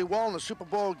really well in the Super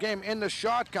Bowl game in the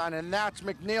shotgun, and that's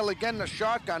McNeil again, the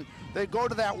shotgun. They go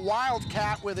to that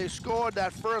wildcat where they scored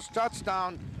that first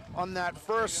touchdown on that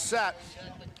first set.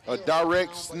 A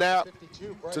direct snap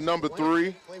to number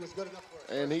 3,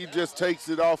 and he just takes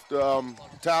it off the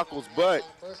tackle's butt,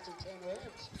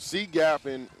 C-gap,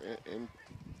 and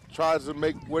tries to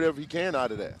make whatever he can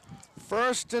out of that.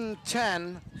 1st and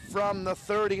 10 from the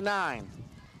 39.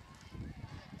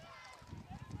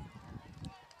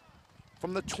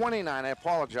 From the 29, I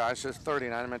apologize, it's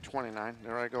 39, I meant 29.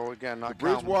 There I go again, not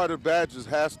counting. Bridgewater Badgers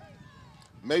has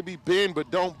maybe bend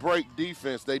but don't break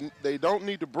defense. They don't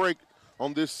need to break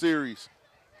on this series.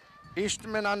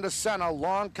 Eastman under center,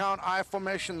 long count, I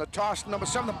formation, the toss number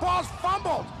 7. The ball's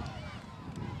fumbled.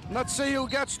 Let's see who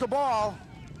gets the ball.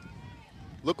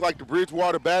 Looked like the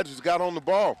Bridgewater Badgers got on the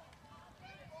ball.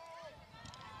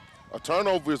 A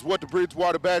turnover is what the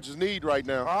Bridgewater Badgers need right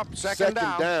now. Second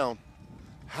down.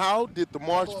 How did the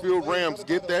Marshfield Rams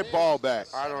get that ball back?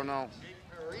 I don't know.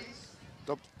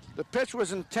 The pitch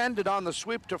was intended on the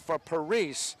sweep for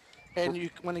Paris,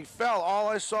 and when he fell, all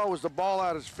I saw was the ball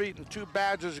at his feet and 2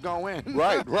 Badgers go in.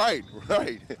 Right.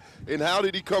 And how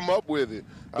did he come up with it?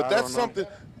 But that's something,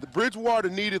 the Bridgewater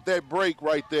needed that break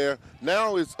right there.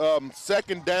 Now it's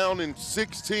 2nd down and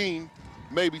 16,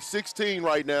 maybe 16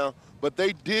 right now, but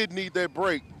they did need that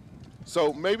break.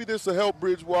 So maybe this will help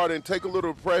Bridgewater and take a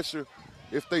little pressure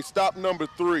if they stop number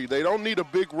 3. They don't need a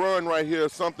big run right here,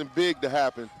 something big to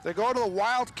happen. They go to the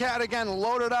Wildcat again,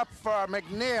 loaded up for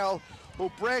McNeil,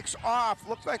 who breaks off.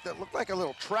 Looked like a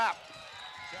little trap.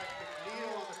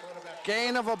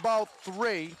 Gain of about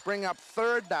 3, bring up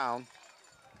 3rd down.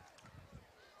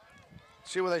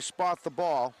 See where they spot the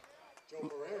ball.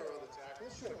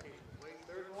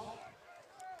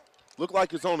 Looked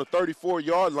like it's on the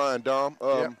 34-yard line, Dom.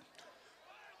 Yep.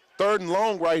 3rd and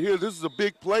long right here. This is a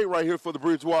big play right here for the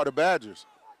Bridgewater Badgers.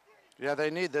 Yeah, they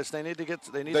need this. They need to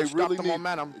stop the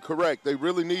momentum. Correct. They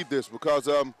really need this because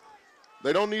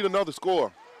they don't need another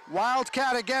score.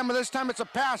 Wildcat again, but this time it's a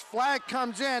pass. Flag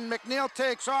comes in. McNeil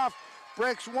takes off,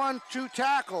 breaks 2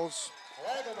 tackles.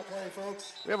 Flag on the play,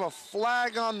 folks. We have a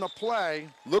flag on the play.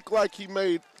 Looked like he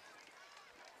made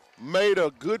made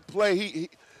a good play.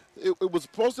 It was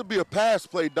supposed to be a pass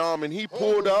play, Dom, and he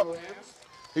pulled up.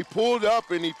 He pulled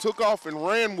up and he took off and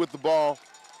ran with the ball.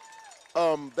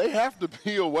 They have to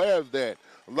be aware of that.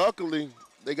 Luckily,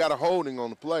 they got a holding on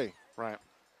the play. Right.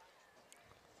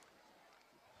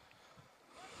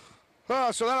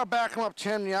 So that'll back them up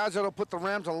 10 yards. That'll put the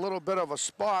Rams in a little bit of a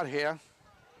spot here.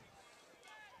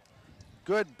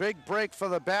 Good big break for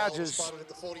the Badgers.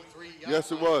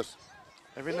 Yes, it was.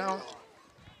 Every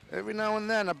now and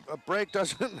then a break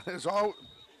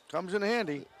comes in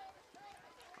handy.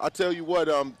 I tell you what,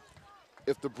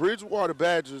 if the Bridgewater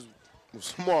Badgers were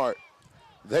smart,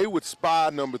 they would spy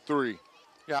number 3.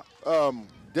 Yeah.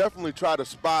 Definitely try to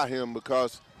spy him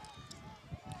because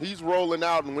he's rolling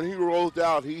out, and when he rolls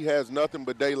out, he has nothing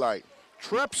but daylight.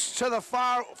 Trips to the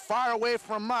far away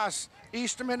from us.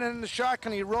 Easterman in the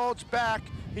shotgun. He rolls back.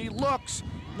 He looks.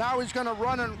 Now he's going to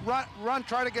run,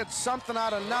 try to get something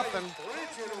out of nothing.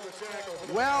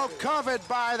 Well covered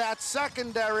by that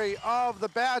secondary of the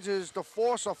Badgers to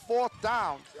force a 4th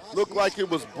down. Looked like it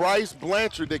was Bryce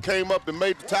Blanchard that came up and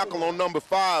made the tackle on number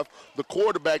 5, the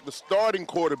quarterback, the starting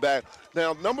quarterback.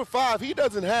 Now, number 5, he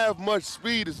doesn't have much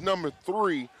speed as number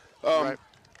 3. Right.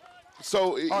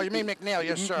 So you mean McNeil?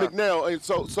 Yes, sir. McNeil, and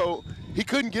so he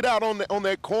couldn't get out on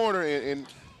that corner and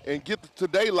get to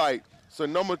daylight. So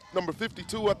number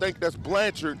 52, I think that's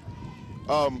Blanchard,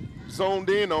 zoned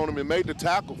in on him and made the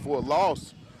tackle for a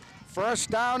loss.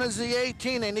 First down is the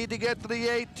 18. They need to get to the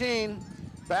 18.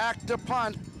 Back to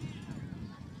punt,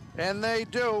 and they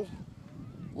do.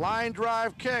 Line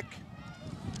drive kick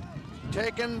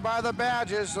taken by the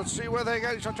Badgers. Let's see where they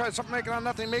got. He's gonna try something, making on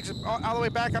nothing. Makes it all the way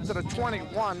back up to the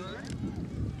 21.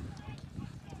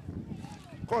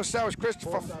 Of course, that was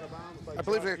Christopher. I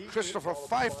believe it was Christopher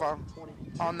Pfeiffer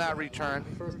on that return.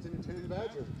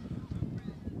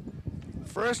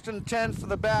 First and 10 for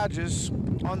the Badgers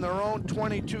on their own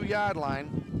 22-yard line.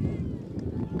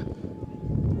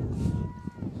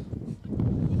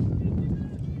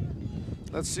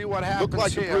 Let's see what happens. Looked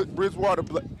like here. the Bridgewater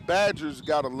Badgers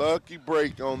got a lucky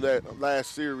break on that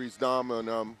last series, Dom,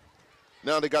 and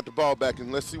now they got the ball back,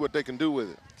 and let's see what they can do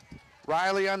with it.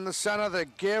 Riley on the center, the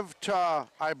give to,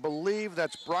 I believe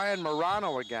that's Brian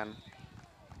Morano again.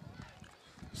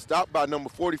 Stopped by number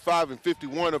 45 and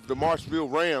 51 of the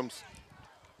Marshfield Rams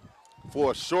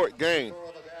for a short gain.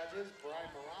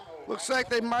 Looks like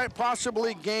they might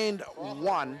possibly gained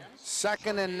 1.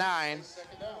 2nd and 9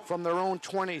 from their own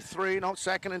 23. No,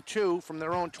 2nd and 2 from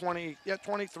their own 23,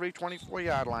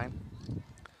 24-yard line.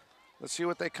 Let's see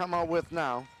what they come out with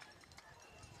now.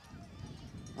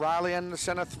 Riley in the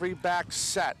center, 3-back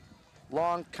set.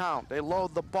 Long count. They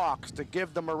load the box to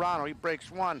give to Morano. He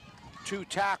breaks 1, 2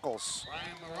 tackles.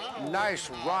 Nice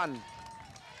run.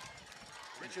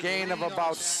 Gain of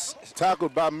about...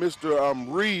 Tackled by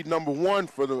Mr. Reed, number 1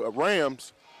 for the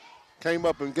Rams. Came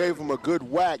up and gave him a good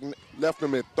whack and left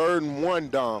him at 3rd and 1,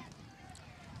 Dom.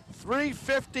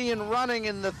 3:50 and running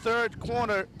in the third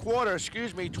quarter,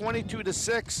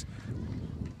 22-6.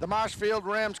 The Marshfield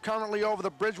Rams currently over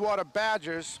the Bridgewater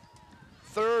Badgers.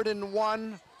 3rd and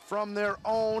 1 from their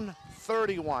own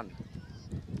 31.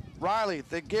 Riley,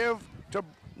 the give to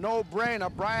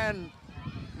no-brainer, Brian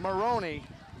Morano,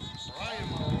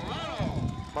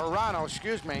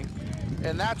 excuse me.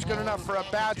 And that's good enough for a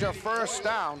Badger first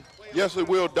down. Yes, it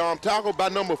will, Dom. Tackled by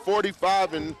number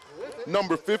 45 and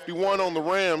number 51 on the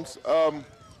Rams.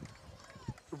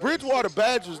 Bridgewater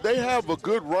Badgers, they have a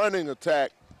good running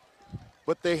attack,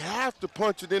 but they have to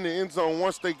punch it in the end zone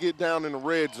once they get down in the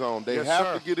red zone. They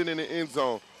have to get it in the end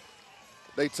zone.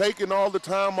 They taking all the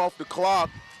time off the clock,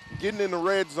 getting in the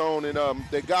red zone, and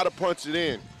they got to punch it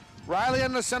in. Riley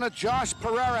in the center. Josh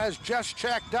Pereira has just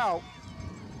checked out.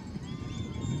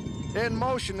 In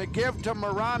motion to give to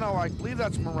Morano. I believe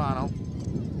that's Morano.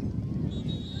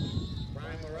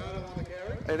 Brian Morano on the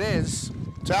carry. It is.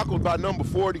 Tackled by number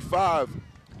 45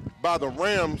 by the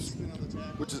Rams,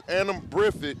 which is Adam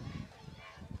Briffett.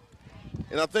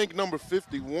 And I think number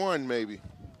 51 maybe.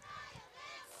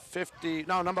 50,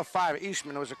 no, number 5,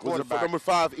 Eastman was a quarterback. Number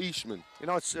 5, Eastman. You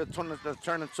know, it's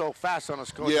turning so fast on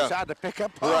us, Coach. Yeah. It's hard to pick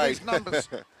up all these numbers.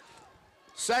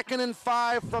 2nd and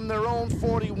 5 from their own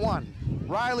 41.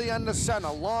 Riley under center,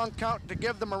 long count to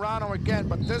give to Morano again,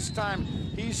 but this time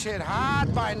he's hit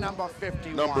hard by number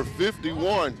 51. Number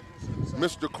 51,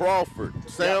 Mr. Crawford,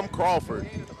 Sam Crawford.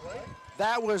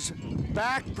 That was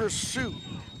back pursuit.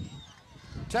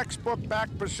 Textbook back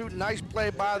pursuit, nice play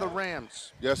by the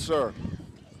Rams. Yes, sir.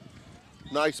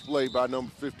 Nice play by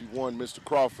number 51, Mr.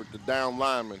 Crawford, the down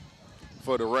lineman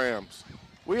for the Rams.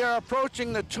 We are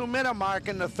approaching the 2-minute mark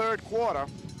in the third quarter.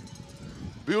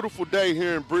 Beautiful day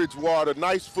here in Bridgewater.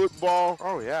 Nice football.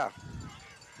 Oh, yeah.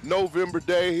 November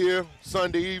day here,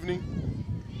 Sunday evening.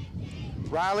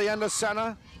 Riley under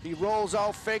center. He rolls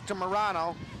out fake to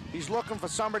Morano. He's looking for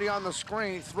somebody on the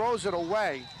screen. He throws it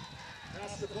away.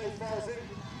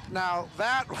 Now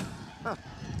that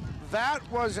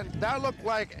that looked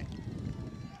like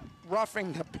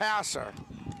roughing the passer.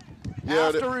 Yeah,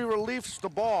 After he released the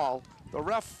ball, the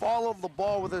ref followed the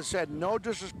ball with his head. No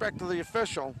disrespect to the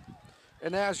official.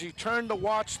 And as he turned to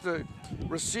watch the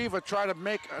receiver try to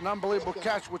make an unbelievable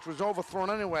catch, which was overthrown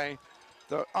anyway,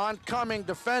 the oncoming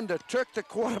defender took the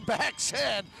quarterback's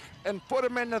head and put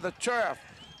him into the turf.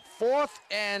 Fourth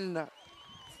and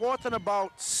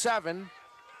about 7.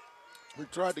 We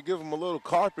tried to give him a little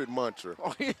carpet muncher.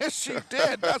 Oh, yes, he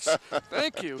did.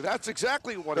 Thank you. That's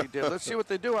exactly what he did. Let's see what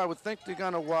they do. I would think they're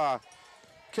going to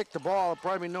kick the ball.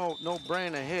 Probably no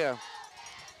brainer here.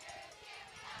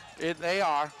 They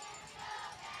are.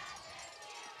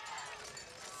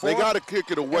 They got to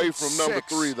kick it away from 6. number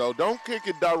 3, though. Don't kick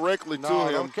it directly to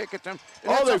him. Don't kick it to him.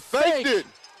 Oh, they faked it.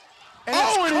 And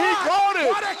oh, and he caught it.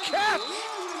 What a catch.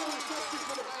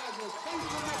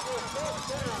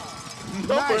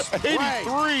 Number Nice 83.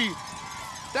 play.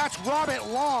 That's Robert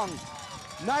Long.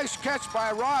 Nice catch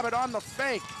by Robert on the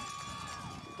fake.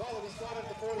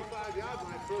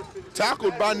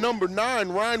 Tackled by number 9,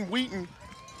 Ryan Wheaton,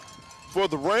 for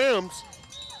the Rams.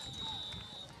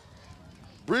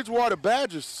 Bridgewater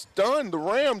Badgers stunned the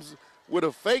Rams with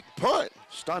a fake punt.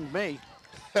 Stunned me.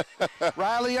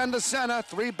 Riley under center,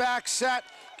 3-back set.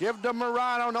 Give to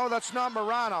Morano. No, that's not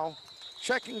Morano.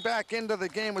 Checking back into the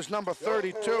game was number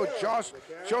 32,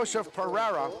 Joseph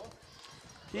Pereira.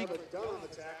 He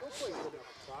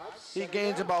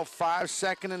gains about 5,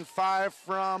 2nd and 5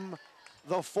 from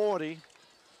the 40.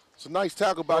 It's a nice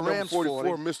tackle by number Rams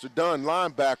 44, 40. Mr. Dunn,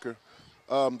 linebacker.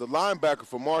 The linebacker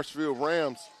for Marshfield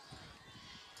Rams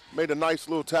made a nice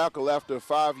little tackle after a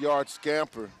 5-yard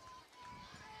scamper.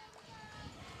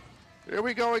 Here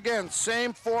we go again,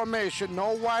 same formation,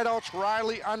 no wideouts,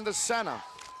 Riley under center.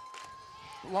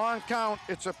 Long count,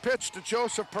 it's a pitch to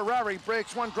Joseph Pereira. He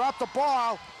breaks one, drop the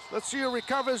ball. Let's see who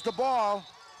recovers the ball.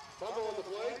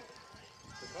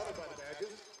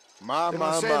 My.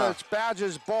 It's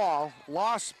Badgers' ball.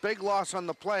 Big loss on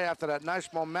the play after that nice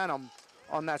momentum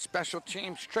on that special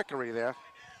teams trickery there.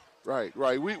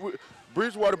 Right. We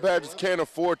Bridgewater Badgers can't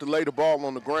afford to lay the ball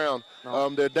on the ground. No.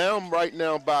 They're down right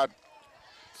now by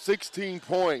 16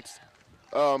 points.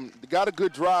 They got a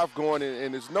good drive going,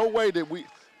 and there's no way that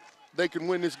they can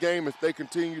win this game if they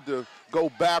continue to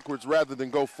go backwards rather than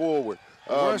go forward.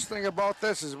 The worst thing about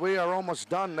this is we are almost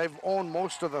done. They've owned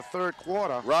most of the third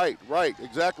quarter. Right,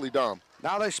 exactly, Dom.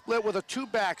 Now they split with a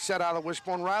 2-back set out of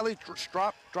Wishbone. Riley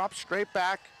drops straight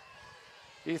back.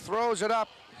 He throws it up,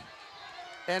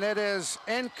 and it is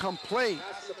incomplete.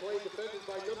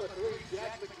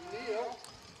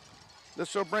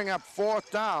 This will bring up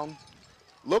 4th down.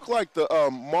 Look like the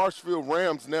Marshfield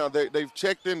Rams now. They've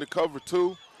checked into cover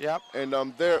 2. Yep. And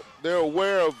they're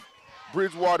aware of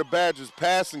Bridgewater Badgers'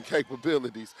 passing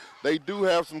capabilities. They do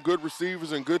have some good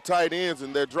receivers and good tight ends,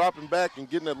 and they're dropping back and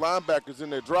getting their linebackers in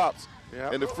their drops.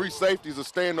 Yep. And the free safeties are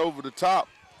staying over the top,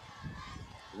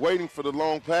 waiting for the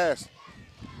long pass.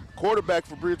 Quarterback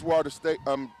for Bridgewater State.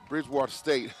 I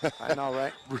know,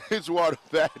 right? Bridgewater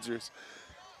Badgers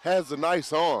has a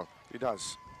nice arm. He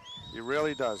does. He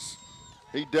really does.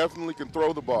 He definitely can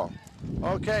throw the ball.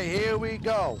 Okay, here we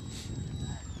go.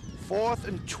 4th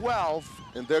and 12.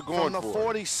 And they're going from the for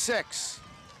 46.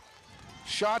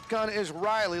 Shotgun is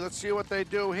Riley. Let's see what they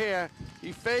do here.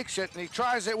 He fakes it, and he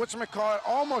tries it,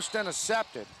 almost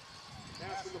intercepted.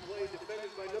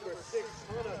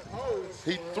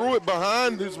 He threw it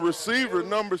behind his receiver,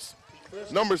 number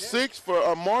 6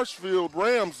 for Marshfield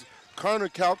Rams, Connor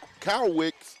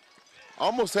Cowicks.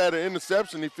 Almost had an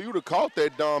interception. If he would have caught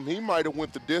that, Dom, he might have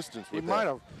went the distance with that. He might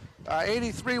have.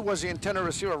 83 was the intended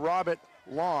receiver, Robert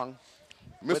Long.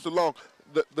 Mr. Long,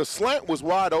 the slant was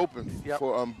wide open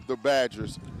for the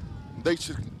Badgers. They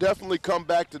should definitely come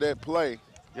back to that play.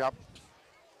 Yep.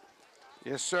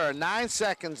 Yes, sir. 9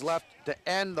 seconds left to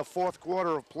end the 4th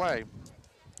quarter of play.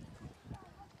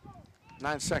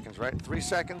 9 seconds, right? 3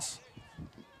 seconds.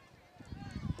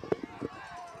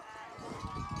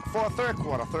 Third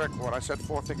quarter. I said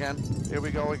 4th again. Here we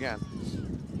go again.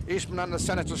 Eastman under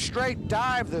center. It's a straight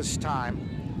dive this time.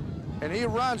 And he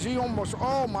runs.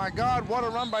 Oh my God, what a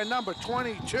run by number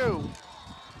 22.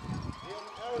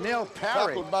 Neil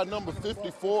Perry. Tackled by number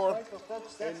 54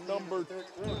 and number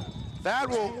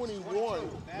 21,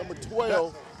 number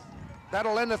 12.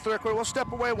 That'll end the third quarter. We'll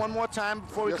step away one more time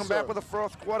before we come back with the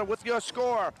 4th quarter with your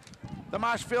score. The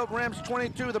Marshfield Rams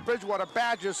 22, the Bridgewater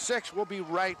Badgers 6. We'll be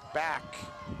right back.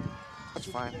 That's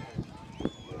fine.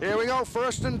 Here we go,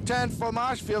 1st and 10 for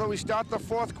Marshfield. We start the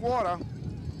 4th quarter.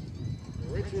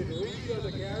 Richard Reed on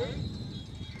the carry.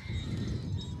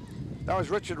 That was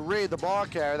Richard Reed, the ball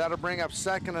carrier. That'll bring up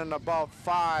 2nd and about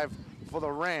 5 for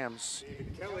the Rams.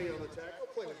 David Kelly on the tackle.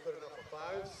 Play was good enough for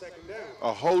 5. 2nd down.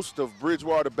 A host of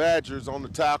Bridgewater Badgers on the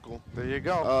tackle. There you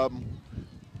go.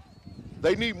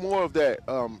 They need more of that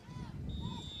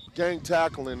gang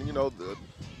tackling, you know,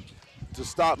 to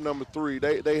stop number 3.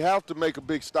 They have to make a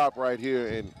big stop right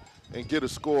here and get a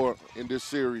score in this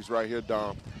series right here,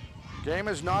 Dom. Game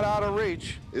is not out of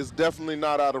reach. It's definitely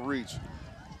not out of reach.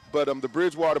 But the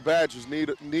Bridgewater Badgers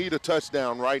need a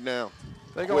touchdown right now.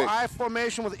 They go I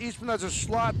formation with Eastman as a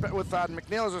slot, with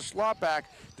McNeil as a slot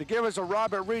back. To give us a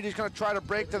Robert Reed, he's going to try to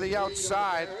break to the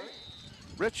outside.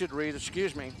 Richard Reed,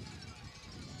 excuse me.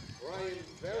 Ryan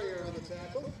Verrier on the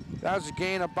tackle. That was a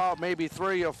gain about maybe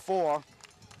 3 or 4.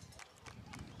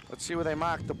 Let's see where they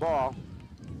mark the ball.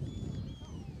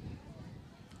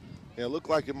 Yeah, it looked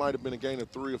like it might have been a gain of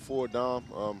 3 or 4,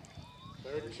 Dom.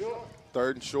 3rd and short.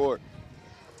 3rd and short.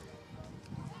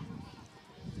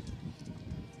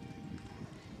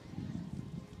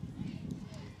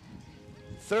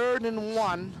 Third and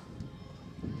 1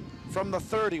 from the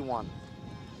 31.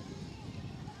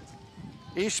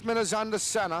 Eastman is under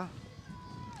center.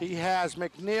 He has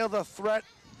McNeil the threat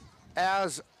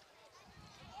as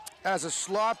a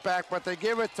slot back, but they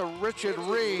give it to Richard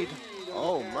Reed.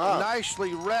 Oh, my.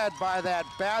 Nicely read by that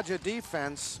Badger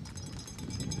defense.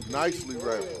 Nicely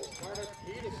read.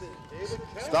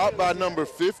 Stopped by number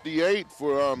 58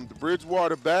 for the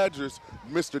Bridgewater Badgers,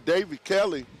 Mr. David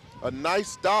Kelly. A nice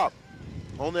stop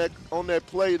on that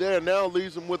play there. Now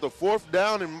leaves them with a 4th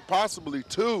down and possibly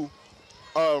 2.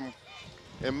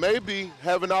 And maybe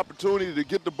have an opportunity to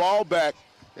get the ball back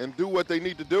and do what they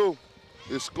need to do,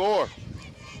 is score.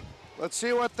 Let's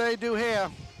see what they do here.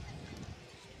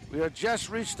 We have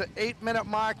just reached the 8-minute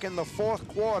mark in the 4th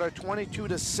quarter.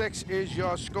 22-6 is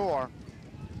your score.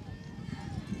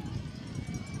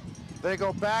 They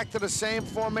go back to the same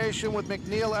formation with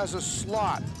McNeil as a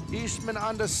slot. Eastman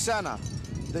under center.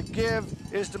 The give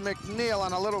is to McNeil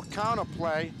on a little counter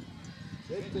play.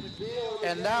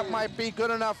 And that might be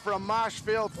good enough for a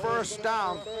Marshfield 1st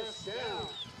down.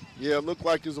 Yeah, it looked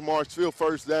like it was a Marshfield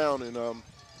 1st down, and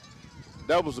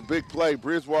that was a big play.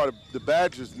 Bridgewater, the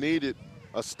Badgers needed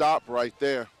a stop right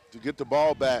there to get the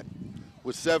ball back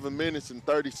with 7 minutes and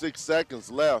 36 seconds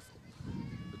left.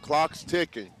 The clock's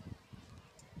ticking.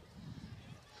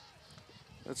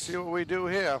 Let's see what we do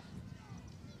here.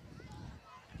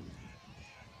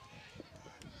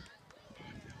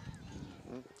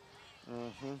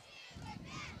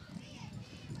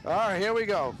 All right, here we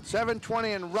go.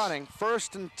 7:20 and running.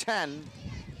 1st and 10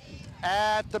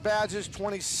 at the Badgers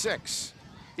 26.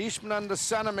 Eastman under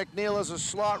center. McNeil as a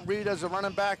slot. Reed as a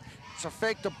running back. It's a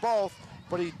fake to both,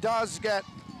 but he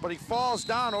falls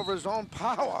down over his own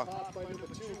power.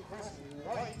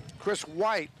 Chris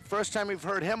White. First time we've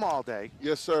heard him all day.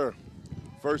 Yes, sir.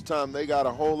 First time they got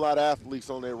a whole lot of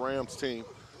athletes on their Rams team.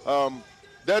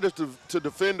 That is to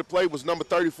defend the play was number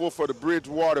 34 for the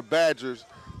Bridgewater Badgers,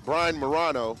 Brian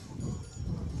Morano.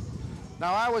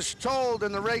 Now, I was told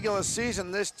in the regular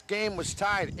season this game was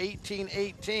tied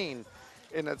 18-18,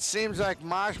 and it seems like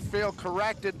Marshfield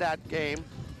corrected that game,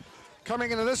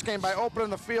 coming into this game by opening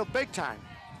the field big time.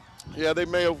 Yeah, they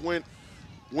may have went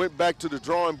back to the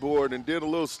drawing board and did a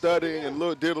little studying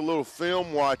and did a little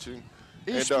film watching,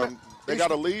 and they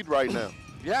got a lead right now.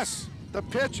 Yes. The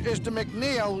pitch is to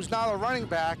McNeil, who's now the running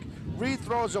back. Reed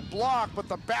throws a block, but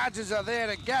the Badgers are there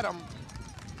to get him.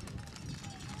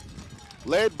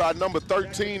 Led by number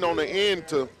 13 on the end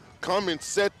to come and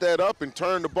set that up and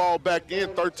turn the ball back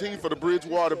in. 13 for the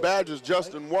Bridgewater Badgers,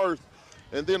 Justin Worth.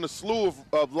 And then a slew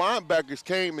of linebackers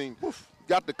came and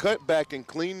got the cut back and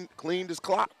cleaned his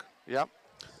clock. Yep.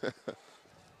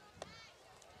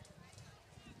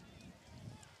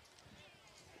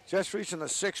 Just reaching the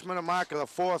 6-minute mark of the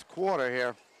 4th quarter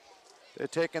here. They're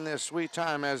taking their sweet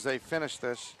time as they finish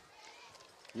this.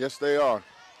 Yes, they are.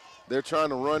 They're trying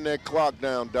to run that clock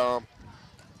down, Dom.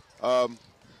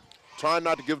 Trying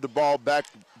not to give the ball back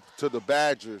to the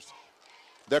Badgers.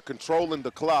 They're controlling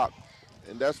the clock,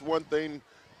 and that's one thing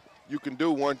you can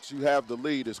do once you have the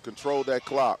lead is control that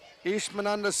clock. Eastman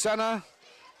under center,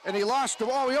 and he lost the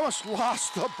ball. He almost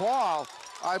lost the ball.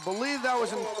 I believe that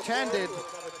was intended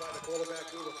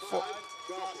for,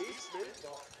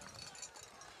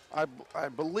 I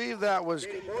believe that was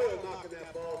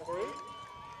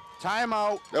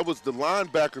timeout. That was the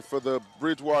linebacker for the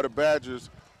Bridgewater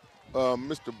Badgers,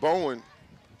 Mr. Bowen.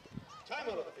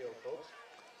 Timeout of the field, folks.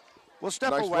 We'll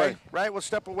step Nice away, play. right? We'll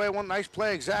step away. One nice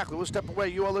play, exactly. We'll step away.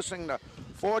 You are listening to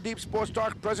 4 Deep Sports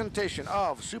Talk presentation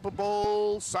of Super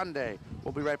Bowl Sunday.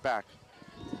 We'll be right back.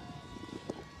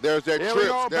 There's that Here we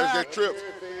go, trip. There's back. that trip.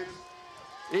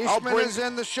 Eastman is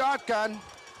in the shotgun.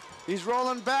 He's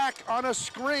rolling back on a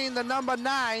screen, the number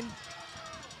 9.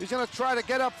 He's going to try to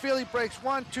get upfield. He breaks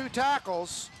 1, 2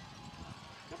 tackles.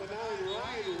 Number 9,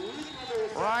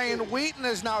 Ryan Wheaton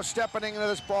is now stepping into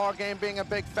this ball game, being a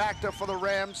big factor for the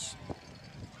Rams.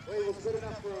 Play was good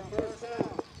enough for a first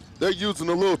down. They're using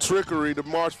a little trickery, the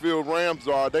Marshfield Rams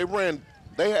are.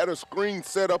 They had a screen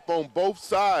set up on both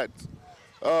sides,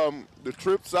 the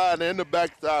trip side and the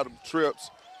back side of the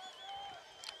trips.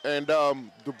 And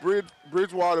the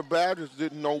Bridgewater Badgers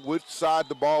didn't know which side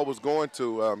the ball was going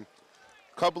to. A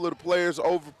couple of the players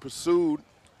over pursued,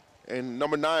 and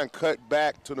number 9 cut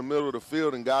back to the middle of the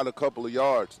field and got a couple of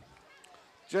yards.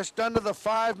 Just under the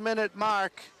 5-minute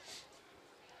mark.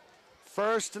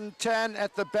 1st and 10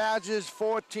 at the Badgers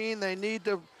 14. They need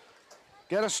to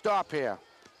get a stop here.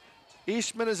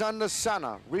 Eastman is under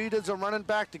center. Reed is a running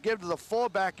back to give to the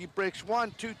fullback. He breaks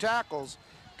 1, 2 tackles,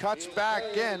 cuts back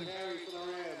in.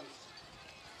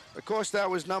 Of course, that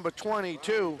was number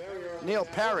 22, Neil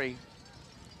Perry.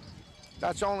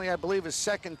 That's only, I believe, his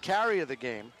 2nd carry of the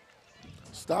game.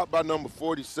 Stopped by number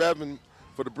 47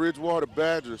 for the Bridgewater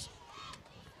Badgers.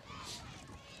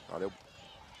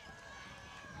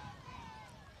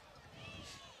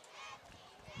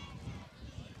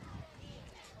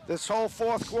 This whole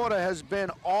 4th quarter has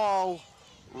been all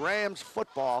Rams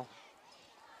football.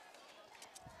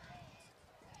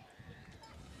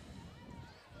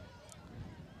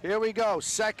 Here we go,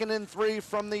 2nd and 3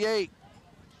 from the 8.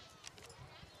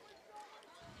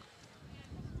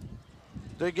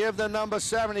 They give the number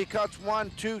 7, he cuts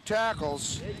 1, 2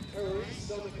 tackles.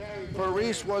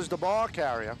 Paris was the ball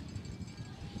carrier.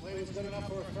 Play was good enough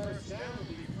for a first down.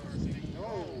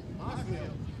 No,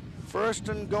 Marshfield. 1st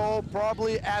and goal,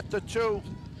 probably at the 2.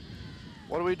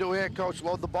 What do we do here, Coach?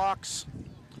 Load the box?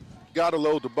 Got to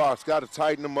load the box. Got to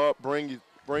tighten them up. Bring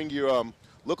your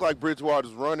look like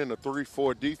Bridgewater's running a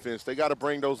 3-4 defense. They got to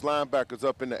bring those linebackers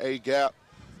up in the A gap.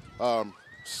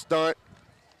 Stunt,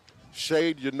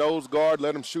 shade your nose guard,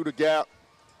 let them shoot a gap.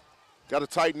 Got to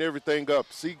tighten everything up.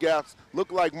 C gaps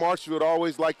look like Marshfield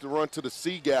always like to run to the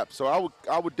C gap. So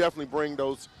I would definitely bring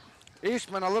those.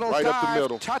 Eastman, a little right dive, up the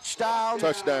middle. Touchdown.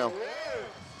 Touchdown.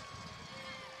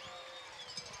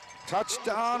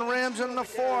 Touchdown, Rams in the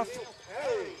 4th.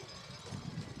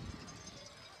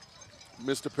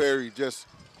 Mr. Perry just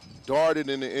darted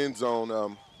in the end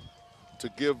zone to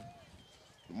give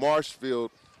Marshfield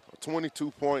a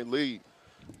 22-point lead.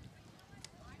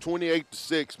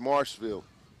 28-6, Marshfield.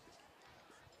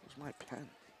 Where's my pen?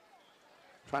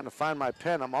 Trying to find my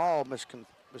pen. I'm all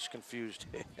misconfused.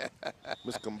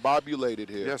 Miscombobulated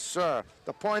here. Yes, sir.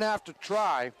 The point after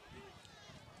try.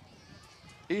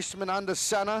 Eastman under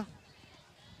center.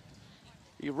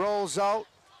 He rolls out.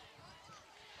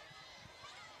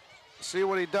 See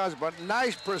what he does, but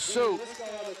nice pursuit.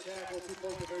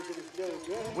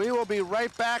 We will be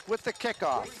right back with the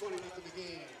kickoff.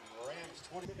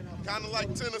 Kind of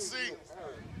like Tennessee.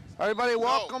 Everybody,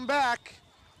 welcome back.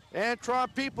 Antron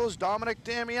Peoples, Dominic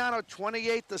Damiano,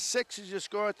 28-6 is your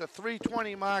score at the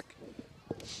 3:20 mark.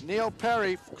 Neil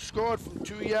Perry scored from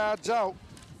 2 yards out.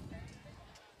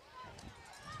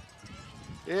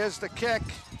 Here's the kick.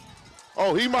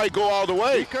 Oh, he might go all the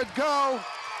way. He could go.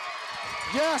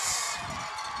 Yes.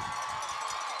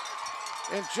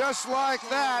 And just like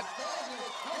that,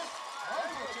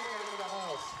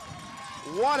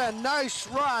 what a nice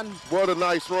run. What a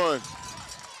nice run.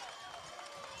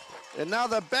 And now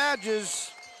the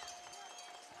Badgers,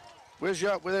 there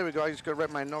we go, I just gotta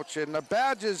write my notes here. And the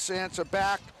Badgers answer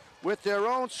back with their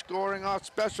own scoring off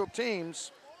special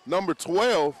teams. Number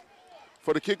 12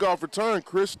 for the kickoff return,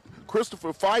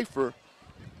 Christopher Pfeiffer,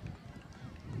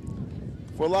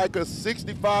 for like a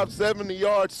 65,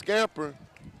 70-yard scamper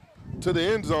to the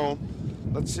end zone.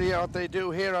 Let's see what they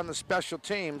do here on the special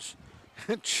teams.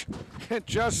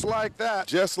 Just like that.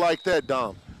 Just like that,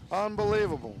 Dom.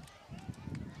 Unbelievable.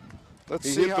 Let's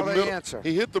see how they answer.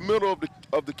 He hit the middle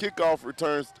of the kickoff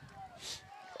returns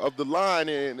of the line,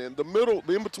 and the middle,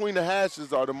 in between the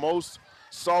hashes, are the most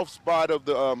soft spot of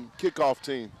the kickoff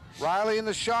team. Riley in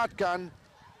the shotgun.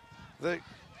 The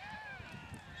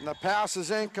pass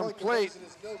is incomplete.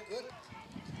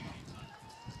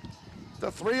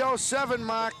 The 3:07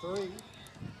 mark.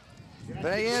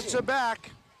 They answer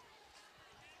back.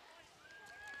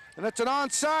 And it's an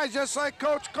onside, just like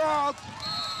Coach called.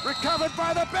 Recovered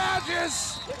by the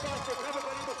Badgers.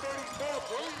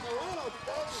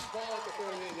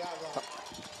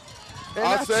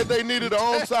 I said they needed an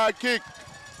onside kick,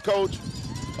 Coach.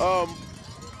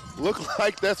 Looked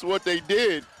like that's what they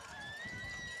did.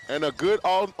 And a good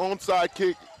onside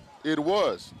kick it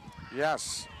was.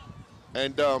 Yes.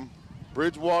 And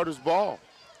Bridgewater's ball.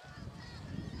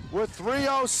 With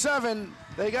 3:07,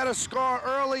 they got to score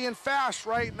early and fast,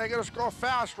 right? And they got to score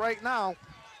fast right now.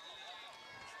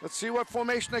 Let's see what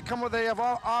formation they come with. They have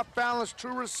off balance, 2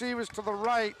 receivers to the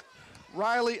right.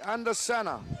 Riley under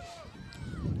center.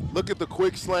 Look at the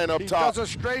quick slant up top. He does a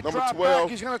straight Number drop 12. back.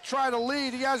 He's going to try to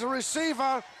lead. He has a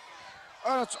receiver.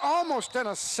 And it's almost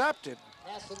intercepted.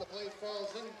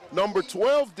 Number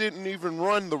 12 didn't even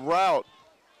run the route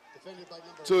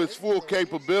to his full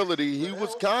capability. He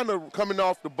was kind of coming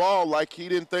off the ball like he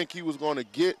didn't think he was going to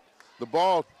get the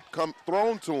ball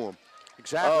thrown to him.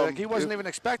 Exactly, like he wasn't even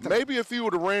expecting it. Maybe if he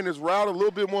would have ran his route a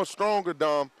little bit more stronger,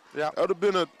 Dom, that would have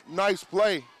been a nice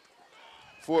play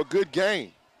for a good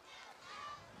game.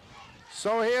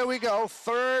 So here we go,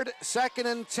 2nd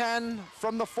and 10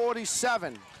 from the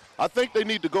 47. I think they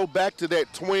need to go back to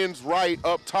that twins right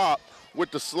up top with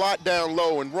the slot down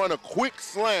low and run a quick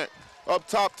slant up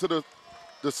top to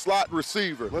the slot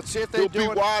receiver. Let's see if they do it.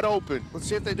 He'll be wide open. Let's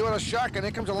see if they do it a shotgun.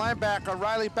 Here comes a linebacker.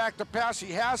 Riley back to pass.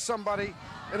 He has somebody,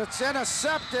 and it's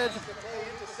intercepted.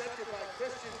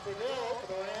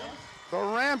 The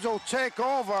Rams will take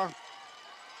over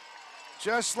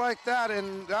just like that,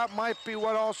 and that might be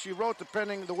what all she wrote,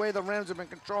 depending the way the Rams have been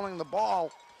controlling the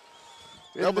ball.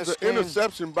 That was an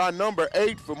interception by number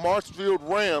 8 for Marshfield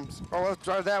Rams. Oh, let's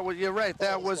try that. You're right.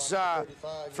 That was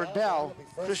Friedel,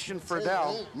 Christian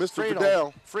Friedel. Mr.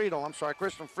 Friedel. Friedel, I'm sorry,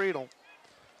 Christian Friedel.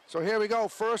 So here we go,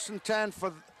 1st and 10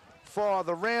 for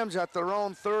the Rams at their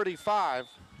own 35.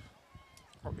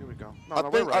 Oh, here we go. No,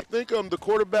 I think the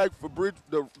quarterback for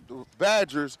the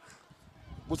Badgers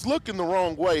was looking the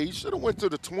wrong way. He should have went to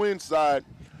the twin side.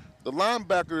 The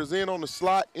linebacker is in on the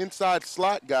slot, inside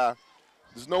slot guy.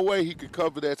 There's no way he could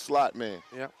cover that slot man.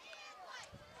 Yep.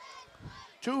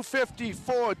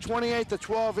 2:54,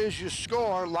 28-12 is your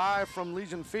score, live from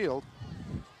Legion Field.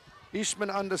 Eastman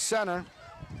under center.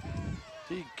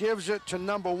 He gives it to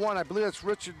number 1. I believe it's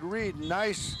Richard Reed.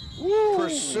 Nice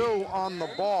pursue on the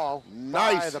ball.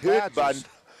 Nice hit by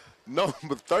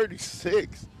number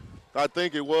 36. I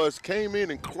think it was. Came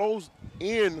in and closed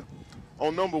in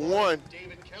on number 1.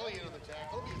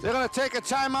 They're going to take a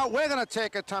timeout. We're going to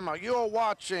take a timeout. You're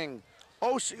watching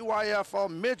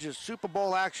OCYFL Midgets Super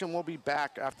Bowl action. We'll be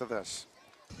back after this.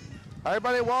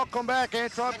 Everybody, welcome back.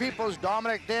 Antron Peoples,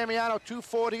 Dominic Damiano,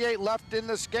 2:48 left in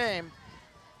this game.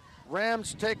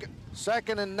 Rams take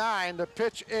 2nd and 9. The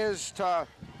pitch is to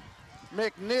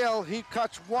McNeil. He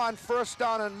cuts 1, 1st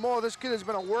down and more. This kid has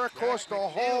been a workhorse the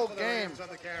whole game.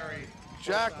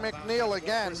 Jack McNeil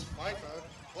again.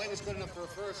 Play is good enough for a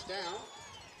 1st down.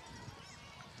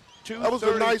 That was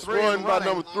a nice run by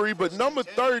number 3, but number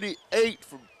 38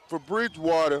 for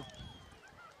Bridgewater,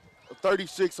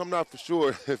 36, I'm not for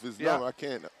sure if it's number, I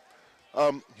can't.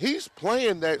 He's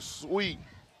playing that sweep.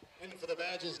 And for the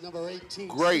Badgers, number 18.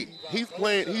 Great. He's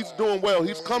doing well.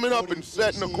 He's coming up and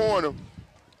setting the corner.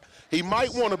 He might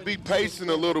want to be pacing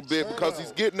a little bit because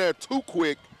he's getting there too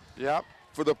quick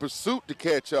for the pursuit to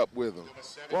catch up with him.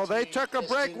 Well, they took a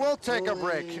break. We'll take a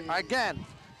break. Again,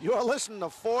 you're listening to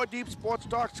 4 Deep Sports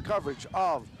Talks coverage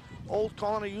of Old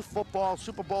Colony Youth Football,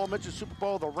 Super Bowl, Midget Super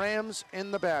Bowl, the Rams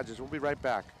and the Badgers. We'll be right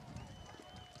back.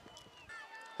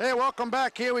 Hey, welcome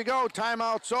back. Here we go.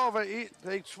 Timeout's over.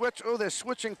 They switch. Oh, they're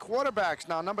switching quarterbacks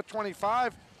now. Number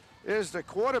 25 is the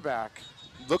quarterback.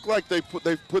 Look like they put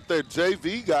their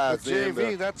JV guys in.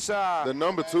 JV, that's the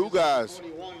number 2 guys.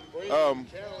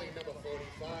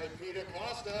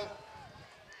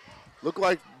 Look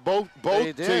like both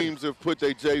teams have put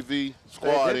their JV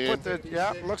squad in.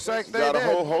 Looks like they got did. a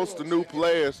whole host of new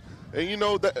players, and you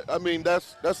know that. I mean,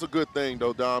 that's a good thing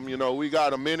though, Dom. You know, we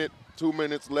got 2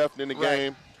 minutes left in the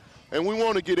game, and we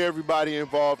want to get everybody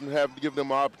involved and give them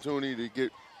an opportunity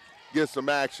to get some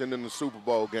action in the Super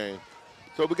Bowl game.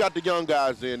 So we got the young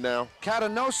guys in now.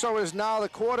 Catanoso is now the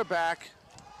quarterback,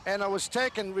 and it was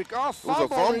taken. It was a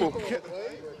fumble.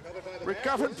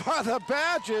 Recovered by the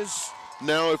Badgers.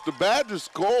 Now, if the Badgers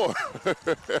score,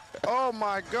 oh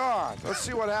my God! Let's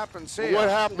see what happens here. What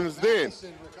happens then?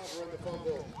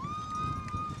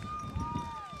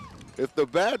 If the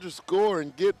Badgers score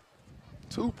and get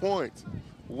 2 points,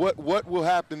 what will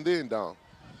happen then, Dom?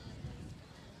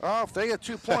 Oh, if they get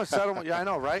 2 points, that'll, I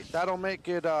know, right? That'll make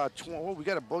it, we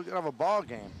got to have a ball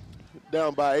game.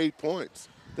 Down by 8 points.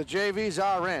 The JVs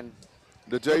are in.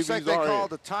 The JVs Looks like they are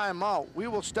called a timeout. We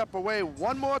will step away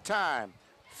one more time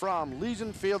from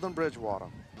Legion Field in Bridgewater.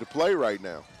 To play right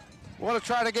now. We want to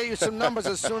try to get you some numbers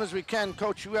as soon as we can.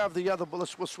 Coach, you have the other, we'll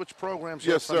switch programs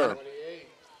here. Yes, sir.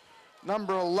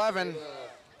 Number 11,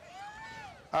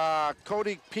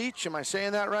 Cody Peach, am I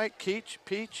saying that right?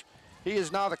 Peach. He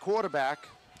is now the quarterback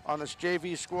on this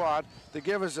JV squad. The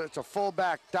give is it's a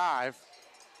fullback dive.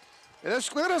 And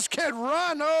look at this kid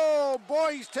run. Oh,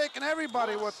 boy, he's taking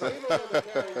everybody with him.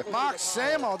 Mark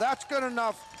Samo, that's good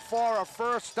enough for a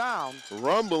first down.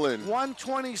 Rumbling.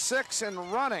 126 and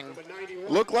running.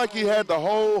 Looked like he had the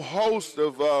whole host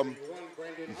of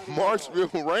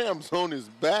Marshfield Rams on his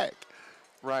back.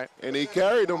 Right. And he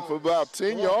carried them for about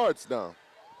 10 yards down.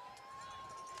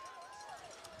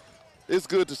 It's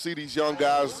good to see these young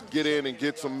guys get in and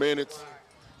get some minutes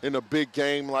in a big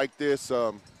game like this.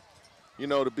 You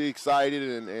know, to be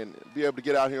excited and be able to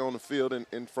get out here on the field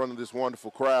in front of this wonderful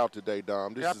crowd today,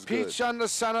 Dom. This is good. Peach under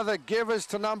center. The give is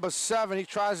to number 7. He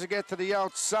tries to get to the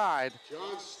outside.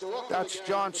 That's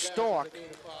John Stork.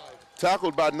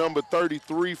 Tackled by number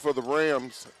 33 for the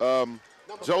Rams,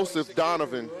 Joseph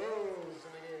Donovan.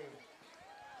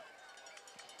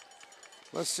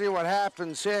 Let's see what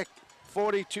happens here.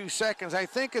 42 seconds. I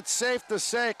think it's safe to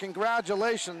say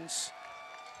congratulations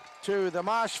to the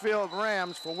Marshfield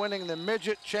Rams for winning the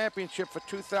Midget Championship for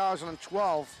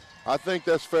 2012. I think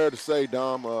that's fair to say,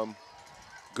 Dom.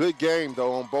 Good game,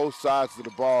 though, on both sides of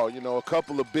the ball. You know, a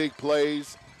couple of big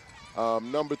plays.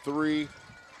 Number 3,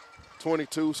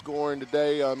 22 scoring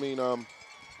today. I mean,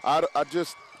 I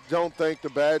just don't think the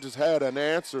Badgers had an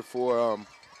answer for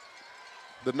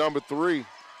the number 3.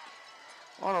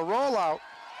 On a rollout,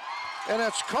 and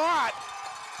it's caught.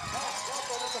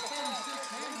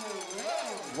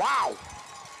 Wow.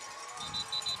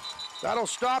 That'll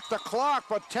stop the clock,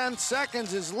 but 10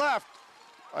 seconds is left.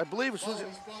 I believe it's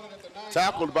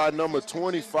tackled by number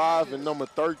 25 and number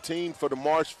 13 for the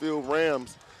Marshfield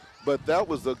Rams, but that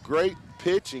was a great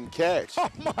pitch and catch. Oh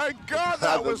my God,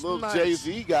 that was the little nice.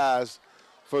 JV guys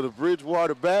for the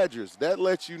Bridgewater Badgers. That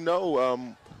lets you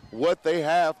know what they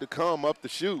have to come up the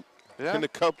chute in a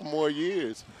couple more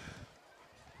years.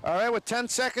 All right, with 10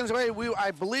 seconds away, I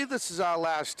believe this is our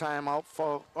last time out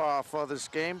for this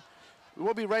game. We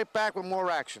will be right back with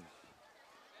more action.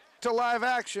 To live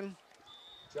action.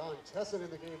 John Tesson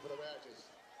in the game for the Badgers.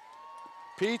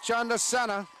 Peach under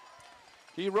center.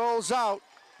 He rolls out.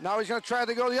 Now he's going to try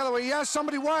to go the other way. He has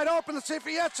somebody wide open. Let's see if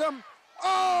he hits him.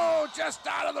 Oh, just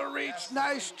out of the reach.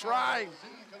 Nice try.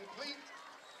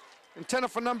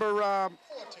 Intended for number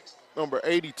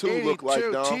 82 looked like,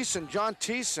 Dom. John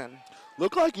Thiessen.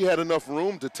 Looked like he had enough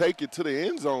room to take it to the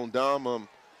end zone, Dom.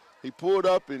 He pulled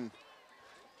up and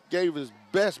gave his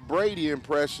best Brady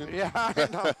impression. Yeah, I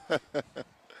know.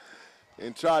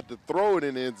 And tried to throw it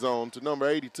in the end zone to number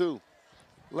 82.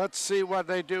 Let's see what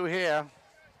they do here.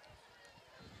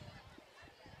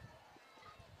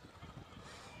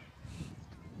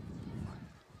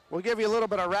 We'll give you a little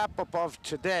bit of wrap-up of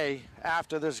today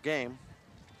after this game.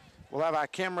 We'll have our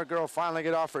camera girl finally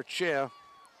get off her chair.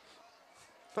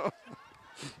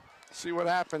 See what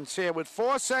happens here. With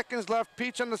 4 seconds left,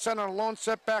 Peach in the center, a lone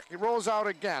setback. He rolls out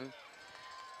again.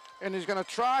 And he's going to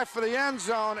try for the end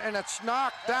zone, and it's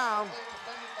knocked down.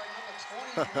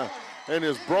 And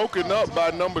it's broken up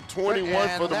by number 21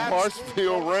 for the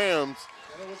Marshfield Rams.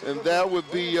 And that would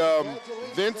be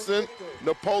Vincent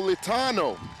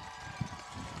Napolitano.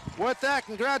 With that,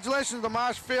 congratulations to the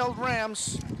Marshfield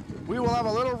Rams. We will have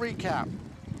a little recap.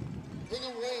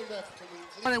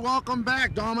 Hey, welcome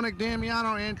back, Dominic Damiano,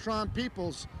 Antron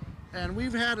Peoples, and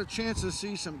we've had a chance to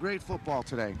see some great football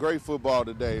today. Great football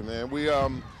today, man. We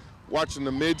watching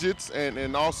the midgets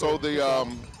and also the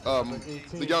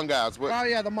young guys. Oh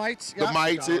yeah, the mites. The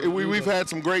mites. We've had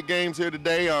some great games here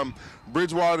today.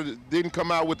 Bridgewater didn't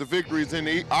come out with the victories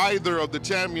in either of the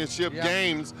championship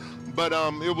games, but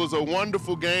it was a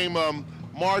wonderful game.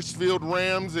 Marshfield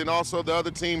Rams and also the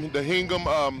other team, the Hingham.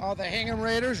 The Hingham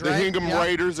Raiders, right? The Hingham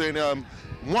Raiders, and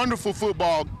wonderful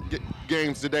football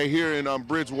games today here in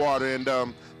Bridgewater, and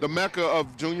the mecca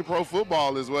of junior pro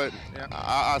football is what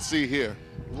I see here.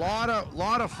 Lot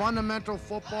of fundamental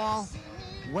football,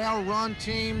 well-run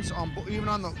teams, even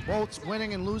on the both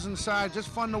winning and losing side. Just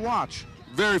fun to watch.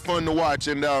 Very fun to watch,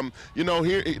 and you know,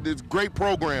 here there's great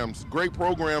programs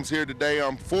here today.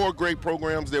 4 great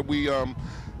programs that we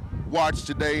watched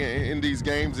today in these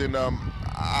games, and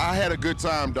I had a good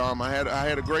time, Dom. I had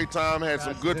a great time. Had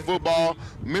some good football.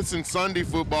 Missing Sunday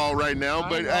football right now,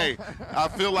 but hey, I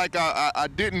feel like I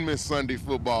didn't miss Sunday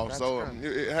football. So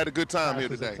I had a good time here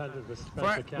today.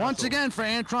 Once again, for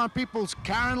Antron Peoples,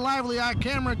 Karen Lively, our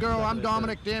camera girl, I'm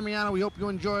Dominic Damiano. We hope you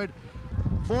enjoyed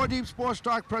 4 Deep Sports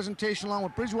Talk presentation along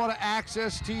with Bridgewater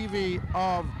Access TV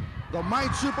of the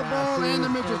Mite Super Bowl and the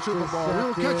Midget Super Bowl.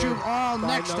 We'll catch you all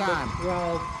next time.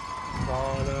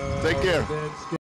 Take care.